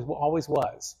Spirit always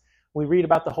was. We read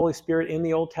about the Holy Spirit in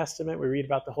the Old Testament. We read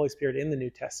about the Holy Spirit in the New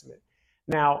Testament.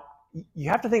 Now, you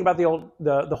have to think about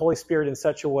the Holy Spirit in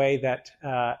such a way that,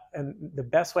 and the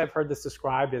best way I've heard this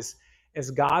described is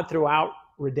God throughout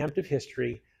redemptive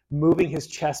history moving his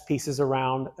chess pieces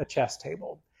around a chess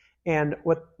table. And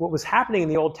what was happening in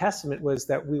the Old Testament was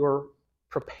that we were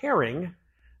preparing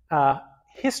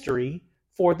history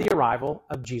for the arrival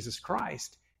of Jesus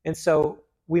Christ. And so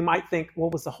we might think, well,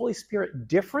 was the Holy Spirit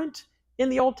different in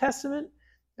the Old Testament?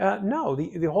 No,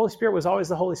 the Holy Spirit was always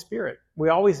the Holy Spirit. We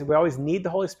always need the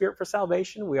Holy Spirit for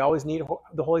salvation. We always need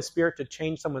the Holy Spirit to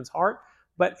change someone's heart.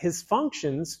 But his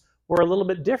functions were a little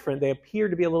bit different. They appear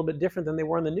to be a little bit different than they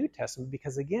were in the New Testament,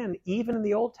 because again, even in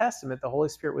the Old Testament, the Holy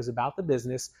Spirit was about the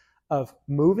business of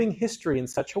moving history in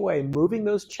such a way, moving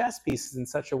those chess pieces in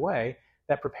such a way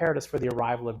that prepared us for the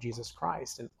arrival of Jesus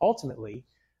Christ, and ultimately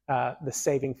the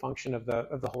saving function of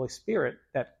the Holy Spirit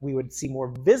that we would see more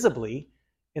visibly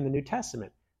in the New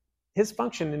Testament. His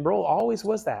function and role always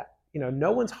was that.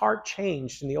 No one's heart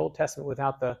changed in the Old Testament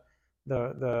without the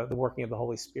working of the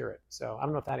Holy Spirit. So I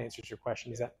don't know if that answers your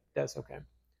question. Does okay.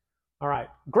 All right,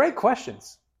 great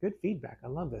questions, good feedback. I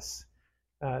love this.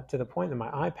 To the point that my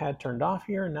iPad turned off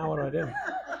here, and now what do I do?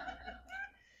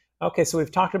 Okay, so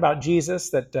we've talked about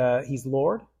Jesus, that he's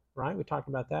Lord, right? We talked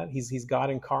about that. He's God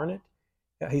incarnate.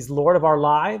 He's Lord of our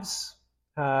lives,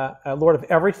 Lord of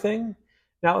everything.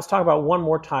 Now let's talk about one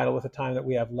more title with the time that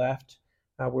we have left.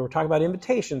 We were talking about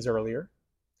invitations earlier,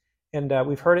 and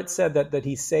we've heard it said that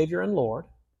he's Savior and Lord.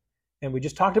 And we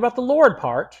just talked about the Lord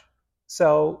part,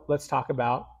 so let's talk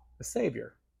about the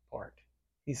Savior part.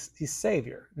 He's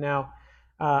Savior. Now,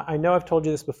 I know I've told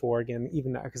you this before, again,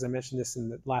 even because I mentioned this in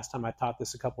the last time I taught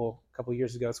this a couple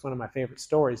years ago. It's one of my favorite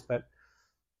stories, but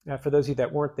for those of you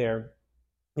that weren't there,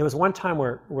 it was one time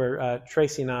where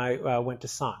Tracy and I went to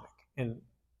Sonic. And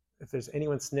if there's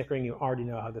anyone snickering, you already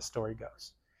know how this story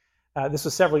goes. This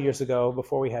was several years ago,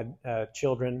 before we had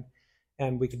children,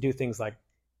 and we could do things like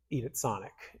eat at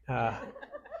Sonic.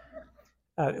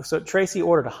 So Tracy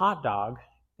ordered a hot dog,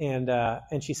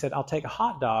 and she said, "I'll take a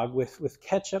hot dog with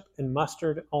ketchup and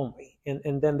mustard only."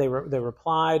 And then they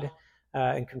replied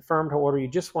and confirmed her order. "You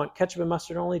just want ketchup and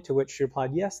mustard only?" To which she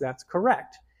replied, "Yes, that's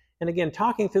correct." And again,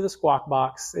 talking through the squawk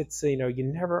box, it's, you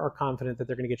never are confident that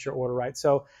they're going to get your order right.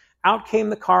 So out came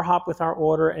the car hop with our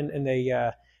order, and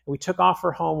we took off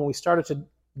for home, and we started to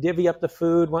divvy up the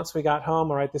food. Once we got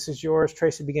home, "All right, this is yours."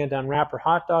 Tracy began to unwrap her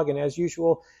hot dog, and as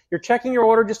usual, you're checking your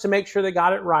order just to make sure they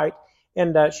got it right.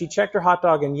 And she checked her hot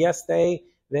dog, and yes, they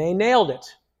nailed it.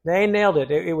 They nailed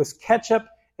it. It was ketchup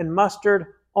and mustard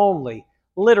only.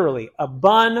 Literally, a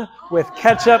bun with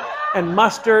ketchup and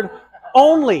mustard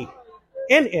only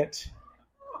in it.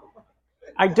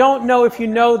 I don't know if you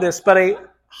know this, but a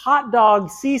hot dog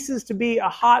ceases to be a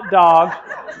hot dog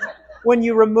when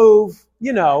you remove,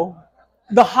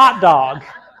 the hot dog.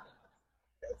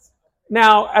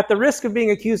 Now, at the risk of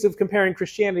being accused of comparing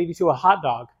Christianity to a hot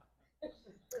dog,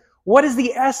 what is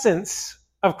the essence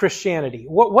of Christianity?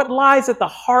 What lies at the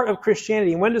heart of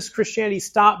Christianity? And when does Christianity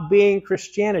stop being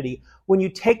Christianity? When you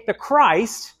take the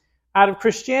Christ out of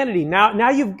Christianity. Now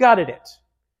you've gutted it.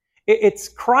 It's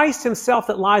Christ himself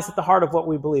that lies at the heart of what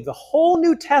we believe. The whole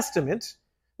New Testament,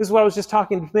 this is what I was just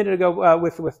talking a minute ago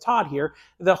with Todd here,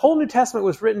 the whole New Testament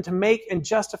was written to make and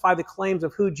justify the claims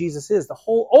of who Jesus is. The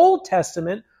whole Old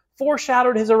Testament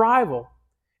foreshadowed his arrival.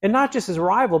 And not just his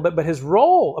arrival, but his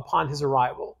role upon his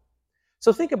arrival.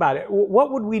 So think about it.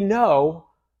 What would we know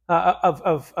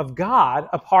of God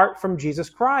apart from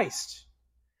Jesus Christ?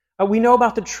 We know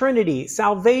about the Trinity,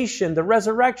 salvation, the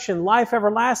resurrection, life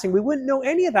everlasting. We wouldn't know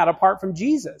any of that apart from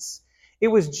Jesus. It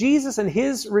was Jesus and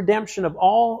his redemption of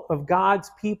all of God's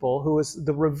people who was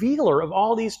the revealer of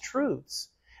all these truths.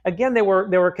 Again, they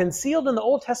were concealed in the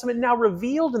Old Testament, now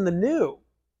revealed in the New.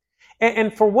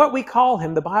 And for what we call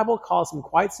him, the Bible calls him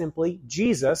quite simply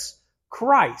Jesus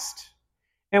Christ.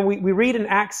 And we read in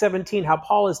Acts 17 how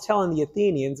Paul is telling the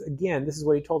Athenians, again, this is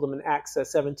what he told them in Acts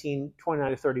 17,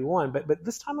 29 to 31, but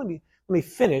this time let me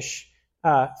finish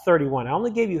 31. I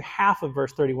only gave you half of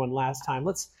verse 31 last time.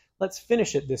 Let's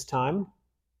finish it this time.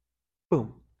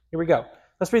 Boom. Here we go.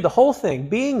 Let's read the whole thing.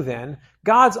 "Being then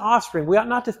God's offspring, we ought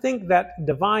not to think that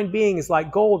divine being is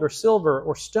like gold or silver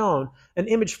or stone, an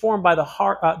image formed by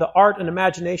the art and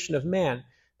imagination of man.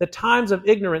 The times of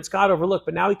ignorance God overlooked,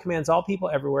 but now he commands all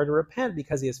people everywhere to repent,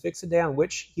 because he has fixed a day on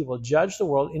which he will judge the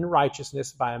world in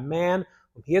righteousness by a man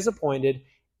whom he has appointed.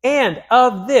 And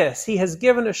of this he has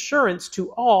given assurance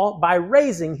to all by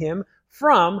raising him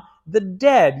from the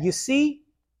dead." You see,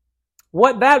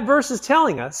 what that verse is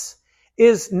telling us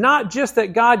is not just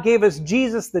that God gave us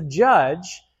Jesus the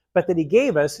judge, but that he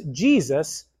gave us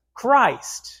Jesus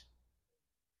Christ.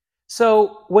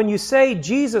 So when you say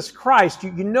Jesus Christ,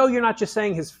 you know you're not just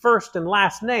saying his first and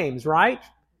last names, right?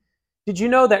 Did you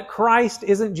know that Christ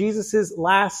isn't Jesus'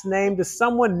 last name? Does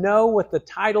someone know what the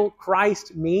title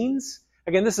Christ means?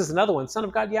 Again, this is another one. Son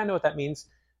of God, yeah, I know what that means.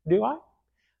 Do I?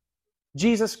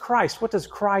 Jesus Christ. What does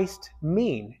Christ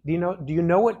mean? Do you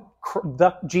know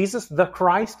what Jesus the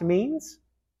Christ means?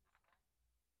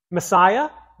 Messiah?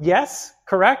 Yes,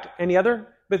 correct. Any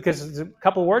other? Because there's a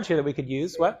couple of words here that we could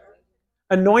use. What?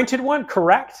 Anointed one?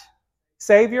 Correct.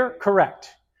 Savior? Correct.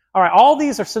 All right, all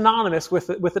these are synonymous with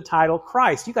the title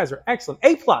Christ. You guys are excellent.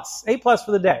 A plus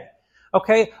for the day.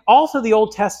 Okay. Also, the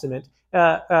Old Testament,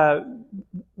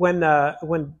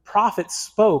 when prophets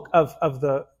spoke of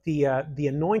the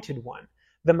anointed one,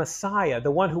 the Messiah,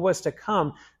 the one who was to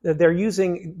come, they're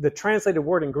using the translated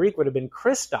word in Greek would have been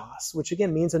Christos, which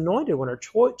again means anointed one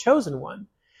or chosen one.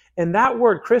 And that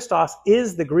word Christos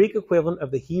is the Greek equivalent of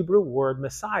the Hebrew word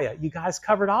Messiah. You guys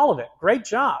covered all of it. Great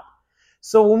job.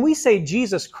 So when we say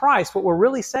Jesus Christ, what we're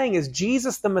really saying is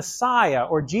Jesus the Messiah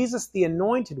or Jesus the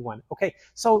Anointed One. Okay,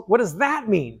 so what does that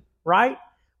mean, right?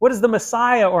 What does the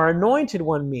Messiah or Anointed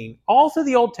One mean? All through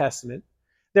the Old Testament,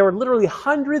 There were literally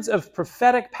hundreds of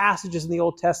prophetic passages in the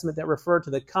Old Testament that refer to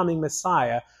the coming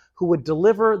Messiah who would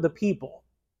deliver the people.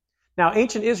 Now,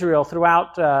 ancient Israel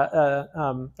throughout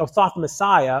thought the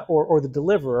Messiah or the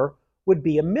deliverer would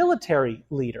be a military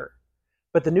leader.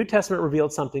 But the New Testament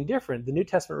revealed something different. The New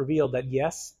Testament revealed that,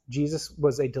 yes, Jesus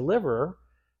was a deliverer,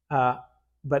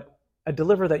 but a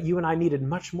deliverer that you and I needed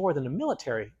much more than a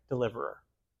military deliverer.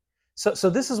 So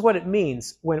this is what it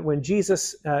means when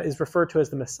Jesus is referred to as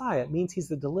the Messiah. It means he's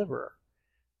the deliverer.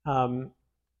 And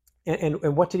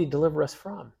what did he deliver us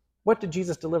from? What did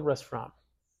Jesus deliver us from?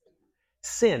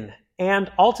 Sin,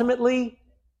 and ultimately,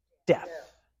 death.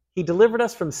 He delivered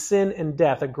us from sin and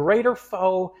death, a greater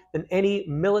foe than any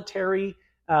military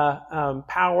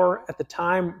power at the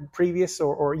time, previous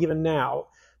or even now.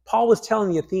 Paul was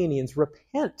telling the Athenians,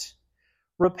 repent.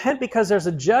 Repent because there's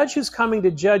a judge who's coming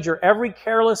to judge your every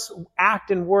careless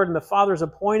act and word, and the Father's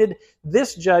appointed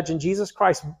this judge in Jesus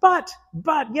Christ. But,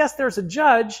 yes, there's a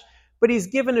judge, but he's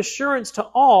given assurance to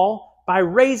all by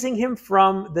raising him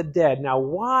from the dead. Now,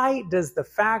 why does the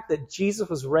fact that Jesus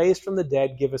was raised from the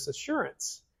dead give us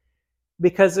assurance?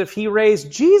 Because if he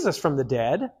raised Jesus from the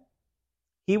dead,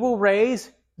 he will raise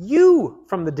you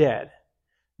from the dead.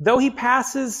 Though he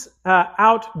passes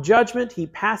out judgment, he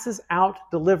passes out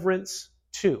deliverance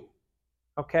too.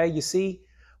 Okay, you see,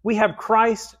 we have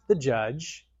Christ the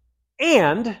judge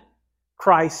and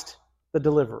Christ the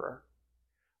deliverer.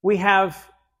 We have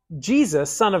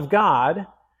Jesus, Son of God,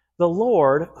 the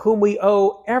Lord, whom we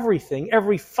owe everything,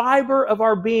 every fiber of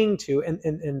our being to,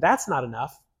 and that's not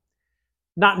enough,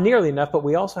 not nearly enough, but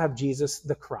we also have Jesus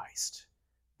the Christ,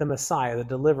 the Messiah, the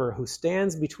deliverer, who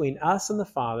stands between us and the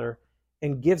Father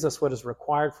and gives us what is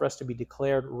required for us to be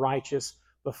declared righteous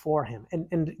before him.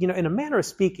 And you know, in a manner of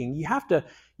speaking, you have to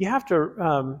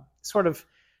sort of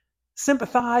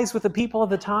sympathize with the people of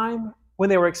the time when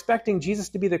they were expecting Jesus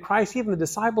to be the Christ. Even the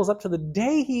disciples, up to the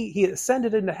day he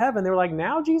ascended into heaven, they were like,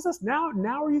 now Jesus, now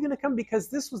are you going to come? Because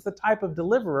this was the type of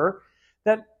deliverer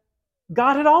that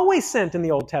God had always sent in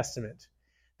the Old Testament.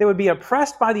 They would be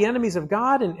oppressed by the enemies of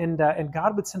God, and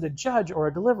God would send a judge or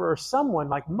a deliverer, someone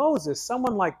like Moses,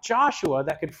 someone like Joshua,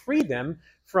 that could free them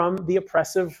from the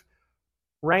oppressive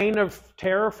reign of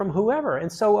terror from whoever.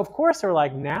 And so, of course, they're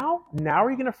like, now are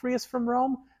you going to free us from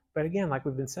Rome? But again, like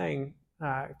we've been saying,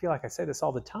 I feel like I say this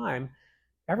all the time,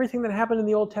 everything that happened in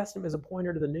the Old Testament is a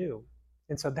pointer to the New.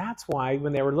 And so that's why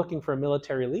when they were looking for a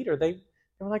military leader, they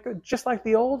were like, just like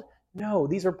the old? No,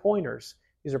 these are pointers.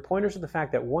 These are pointers to the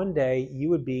fact that one day you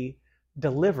would be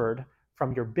delivered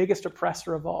from your biggest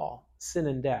oppressor of all, sin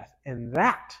and death. And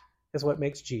that is what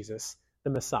makes Jesus the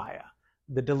Messiah,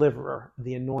 the deliverer,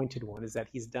 the anointed one, is that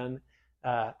he's done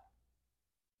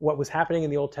what was happening in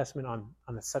the Old Testament on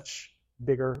a such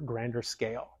bigger, grander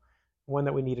scale, one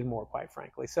that we needed more, quite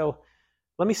frankly. So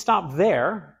let me stop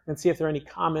there and see if there are any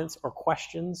comments or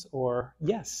questions. Or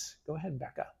yes, go ahead,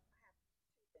 Becca.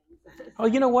 Oh,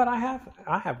 you know what I have?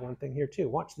 I have one thing here too.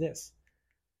 Watch this.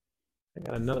 I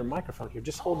got another microphone here.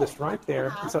 Just hold this right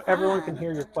there so everyone can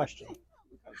hear your question.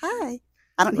 Hi.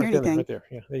 I don't hear anything. Right there.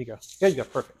 Yeah, there you go. There you go.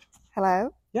 Perfect.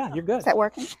 Hello? Yeah, you're good. Is that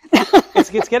working?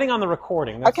 It's getting on the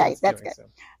recording. Okay, that's good.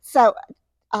 So,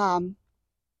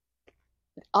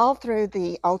 all through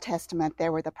the Old Testament,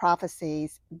 there were the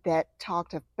prophecies that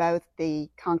talked of both the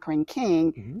conquering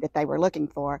king that they were looking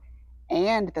for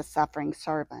and the suffering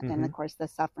servant. And of course, the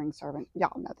suffering servant,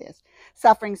 y'all know this.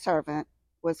 Suffering servant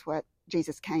was what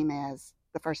Jesus came as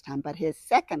the first time, but his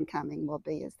second coming will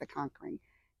be as the conquering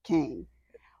king.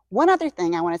 One other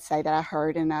thing I want to say that I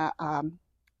heard in a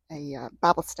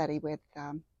Bible study with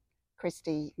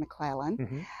Christy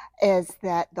McClellan is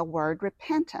that the word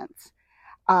repentance,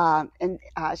 and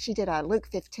she did a Luke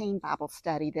 15 Bible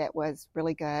study that was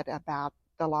really good about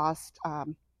the lost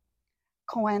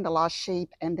coin, the lost sheep,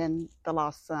 and then the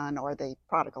lost son, or the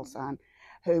prodigal son,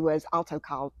 who was also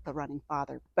called the running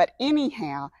father. But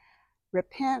anyhow,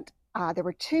 repent, there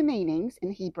were two meanings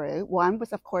in Hebrew. One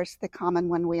was, of course, the common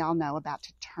one we all know about,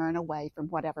 to turn away from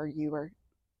whatever you were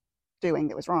doing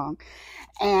that was wrong.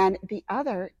 And the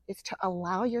other is to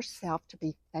allow yourself to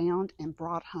be found and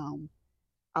brought home.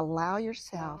 Allow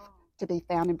yourself to be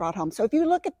found and brought home. So if you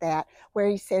look at that, where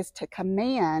he says to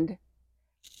command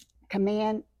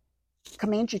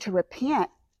you to repent,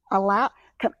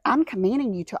 I'm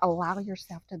commanding you to allow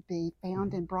yourself to be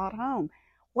found and brought home.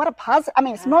 What a positive, I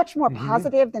mean, it's much more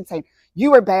positive than saying,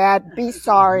 you were bad, be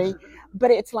sorry. But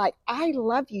it's like, I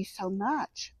love you so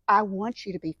much. I want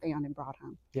you to be found and brought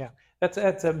home. Yeah,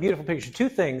 that's a beautiful picture. Two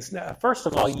things. First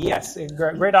of all, yes,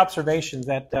 great observation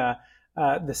that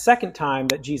the second time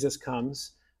that Jesus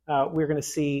comes, we're going to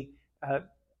see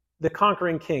the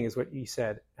conquering king is what you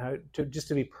said. Just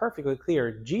to be perfectly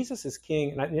clear, Jesus is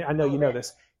king, and I know you know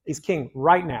this. He's king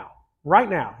right now. Right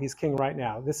now, he's king right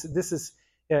now. This is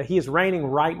he is reigning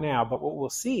right now. But what we'll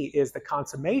see is the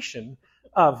consummation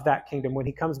of that kingdom when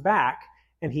he comes back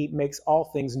and he makes all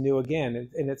things new again,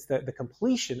 and it's the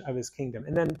completion of his kingdom.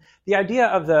 And then the idea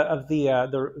of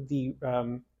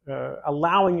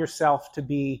allowing yourself to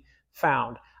be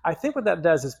found. I think what that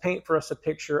does is paint for us a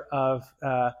picture of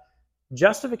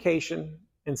justification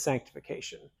and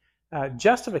sanctification.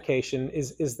 Justification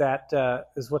is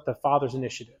what the Father's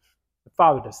initiative. The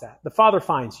Father does that. The Father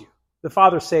finds you. The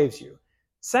Father saves you.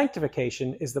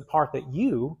 Sanctification is the part that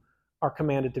you are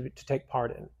commanded to take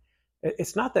part in.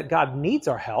 It's not that God needs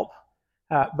our help,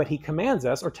 but he commands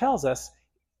us or tells us,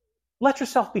 let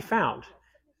yourself be found.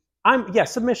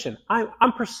 Submission.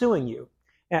 I'm pursuing you.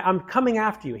 And I'm coming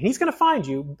after you. And he's going to find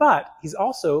you, but he's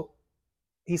also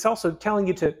telling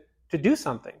you to do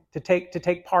something, to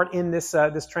take part in this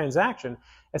transaction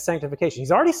as sanctification.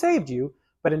 He's already saved you,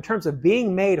 but in terms of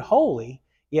being made holy,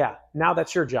 now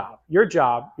that's your job. Your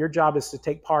job is to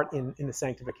take part in the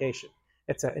sanctification.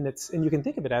 And you can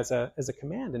think of it as a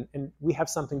command, and we have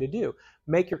something to do.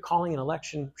 Make your calling and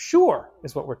election sure,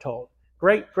 is what we're told.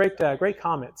 Great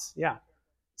comments. Yeah.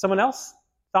 Someone else?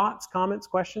 Thoughts, comments,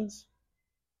 questions?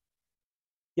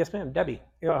 Yes, ma'am. Debbie.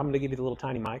 I'm going to give you the little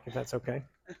tiny mic, if that's okay.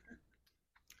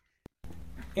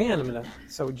 And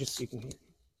you can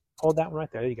hold that one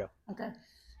right there. There you go. Okay.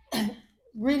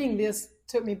 Reading this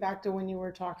took me back to when you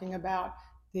were talking about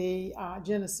the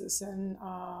Genesis and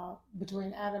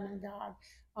between Adam and God.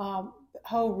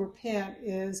 Ho, repent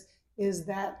is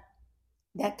that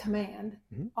command.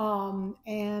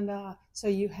 Mm-hmm. So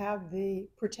you have the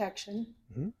protection,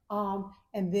 mm-hmm.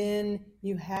 And then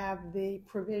you have the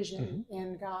provision mm-hmm.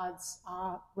 in God's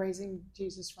raising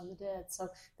Jesus from the dead. So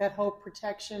that whole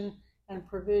protection and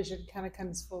provision kind of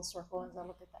comes full circle as I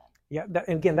look at that. Yeah,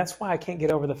 and again, that's why I can't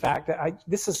get over the fact that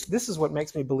this is what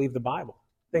makes me believe the Bible.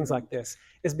 Things like this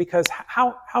is because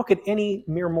how could any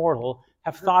mere mortal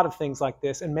have thought of things like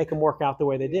this and make them work out the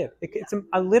way they did? It's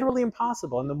literally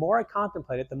impossible. And the more I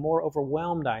contemplate it, the more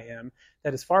overwhelmed I am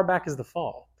that as far back as the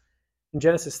fall, in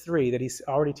Genesis 3, that he's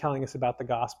already telling us about the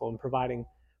gospel and providing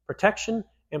protection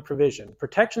and provision.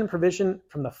 Protection and provision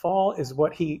from the fall is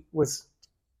what he was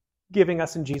giving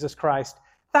us in Jesus Christ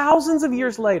thousands of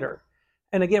years later.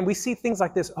 And again, we see things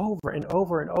like this over and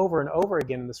over and over and over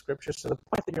again in the scriptures to the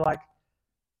point that you're like,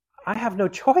 I have no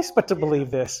choice but to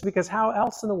believe this, because how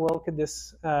else in the world could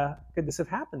this have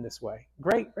happened this way?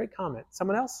 Great comment.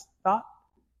 Someone else? Thought?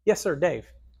 Yes, sir, Dave.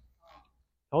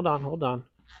 Hold on.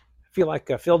 I feel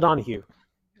like Phil Donahue.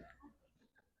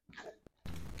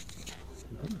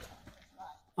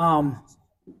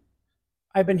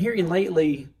 I've been hearing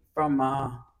lately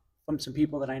from some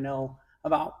people that I know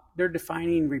about they're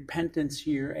defining repentance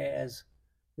here as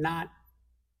not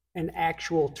an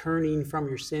actual turning from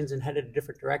your sins and headed a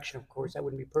different direction. Of course, that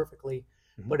wouldn't be perfectly,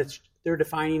 mm-hmm. but they're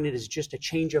defining it as just a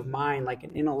change of mind, like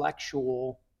an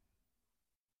intellectual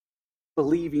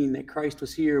believing that Christ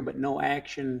was here, but no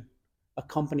action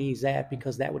accompanies that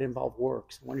because that would involve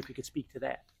works. I wonder if you could speak to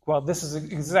that. Well, this is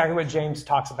exactly what James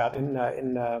talks about in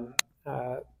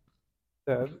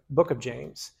the book of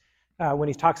James. When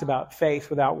he talks about faith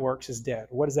without works is dead.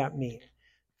 What does that mean?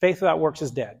 Faith without works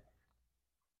is dead.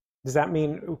 Does that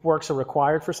mean works are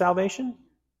required for salvation?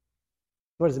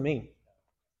 What does it mean?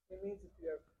 It means if you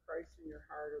have Christ in your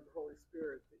heart or the Holy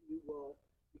Spirit, that you will,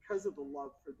 because of the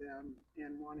love for them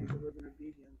and wanting to live in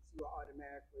obedience, you will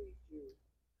automatically do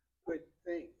good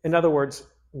things. In other words,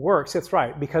 works, that's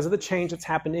right. Because of the change that's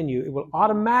happened in you, it will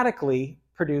automatically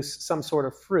produce some sort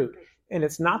of fruit. And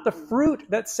it's not the fruit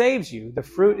that saves you. The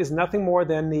fruit is nothing more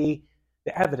than the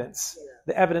evidence.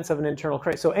 The evidence of an internal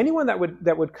Christ. So anyone that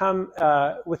would come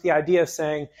with the idea of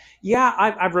saying,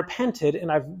 I've repented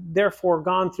and I've therefore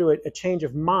gone through a change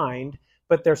of mind,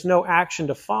 but there's no action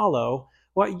to follow,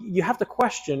 well, you have to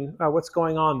question what's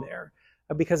going on there.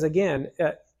 Because again,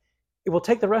 it will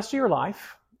take the rest of your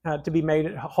life to be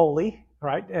made holy,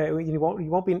 right? You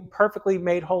won't be perfectly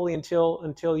made holy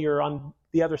until you're on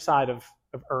the other side of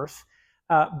earth.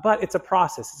 But it's a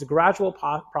process. It's a gradual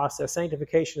process.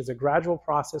 Sanctification is a gradual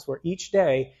process where each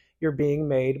day you're being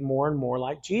made more and more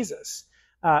like Jesus.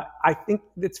 I think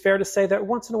it's fair to say that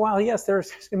once in a while, yes, there's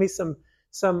going to be some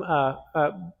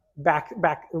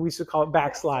back. We used to call it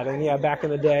backsliding. Yeah, back in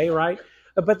the day, right?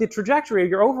 But the trajectory of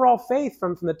your overall faith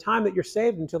from the time that you're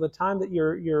saved until the time that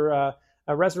you're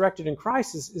resurrected in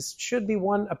Christ should be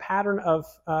a pattern of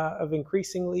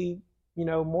increasingly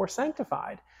more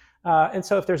sanctified. And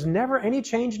so if there's never any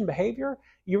change in behavior,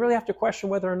 you really have to question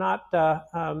whether or not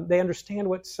they understand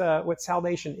what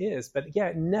salvation is. But yeah,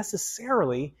 it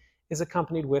necessarily is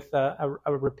accompanied with a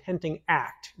repenting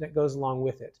act that goes along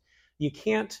with it. You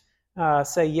can't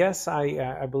say, yes,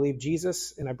 I believe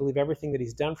Jesus and I believe everything that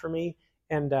he's done for me,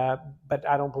 but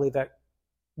I don't believe that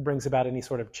brings about any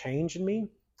sort of change in me.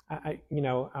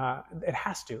 It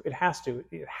has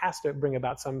to bring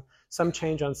about some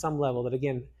change on some level that,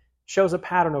 again, shows a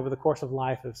pattern over the course of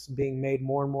life of being made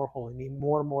more and more holy,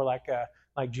 more and more like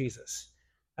Jesus.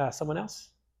 Someone else?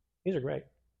 These are great.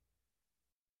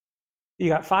 You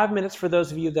got 5 minutes for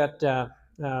those of you that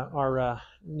are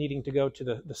needing to go to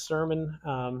the sermon,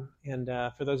 and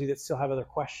for those of you that still have other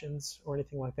questions or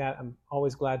anything like that, I'm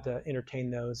always glad to entertain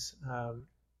those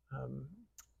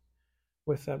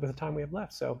with the time we have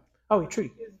left. So, Trudy.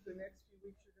 Is the next few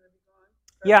weeks you're going to be gone?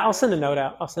 Yeah, I'll send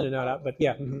a note out. But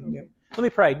yeah. Mm-hmm, yeah. Let me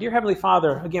pray. Dear Heavenly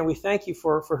Father, again, we thank you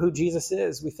for who Jesus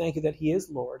is. We thank you that he is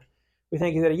Lord. We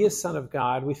thank you that he is Son of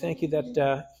God. We thank you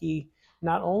that he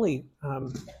not only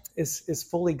is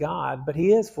fully God, but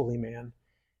he is fully man,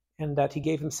 and that he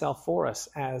gave himself for us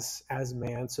as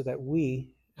man so that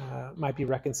we might be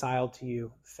reconciled to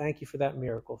you. Thank you for that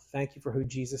miracle. Thank you for who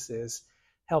Jesus is.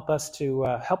 Help us to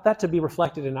help that to be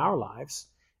reflected in our lives,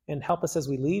 and help us as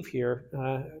we leave here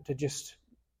to just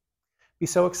be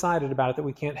so excited about it that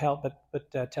we can't help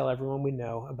but tell everyone we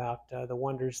know about the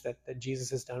wonders that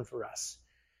Jesus has done for us.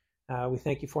 We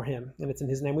thank you for him, and it's in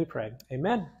his name we pray.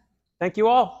 Amen. Thank you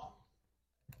all.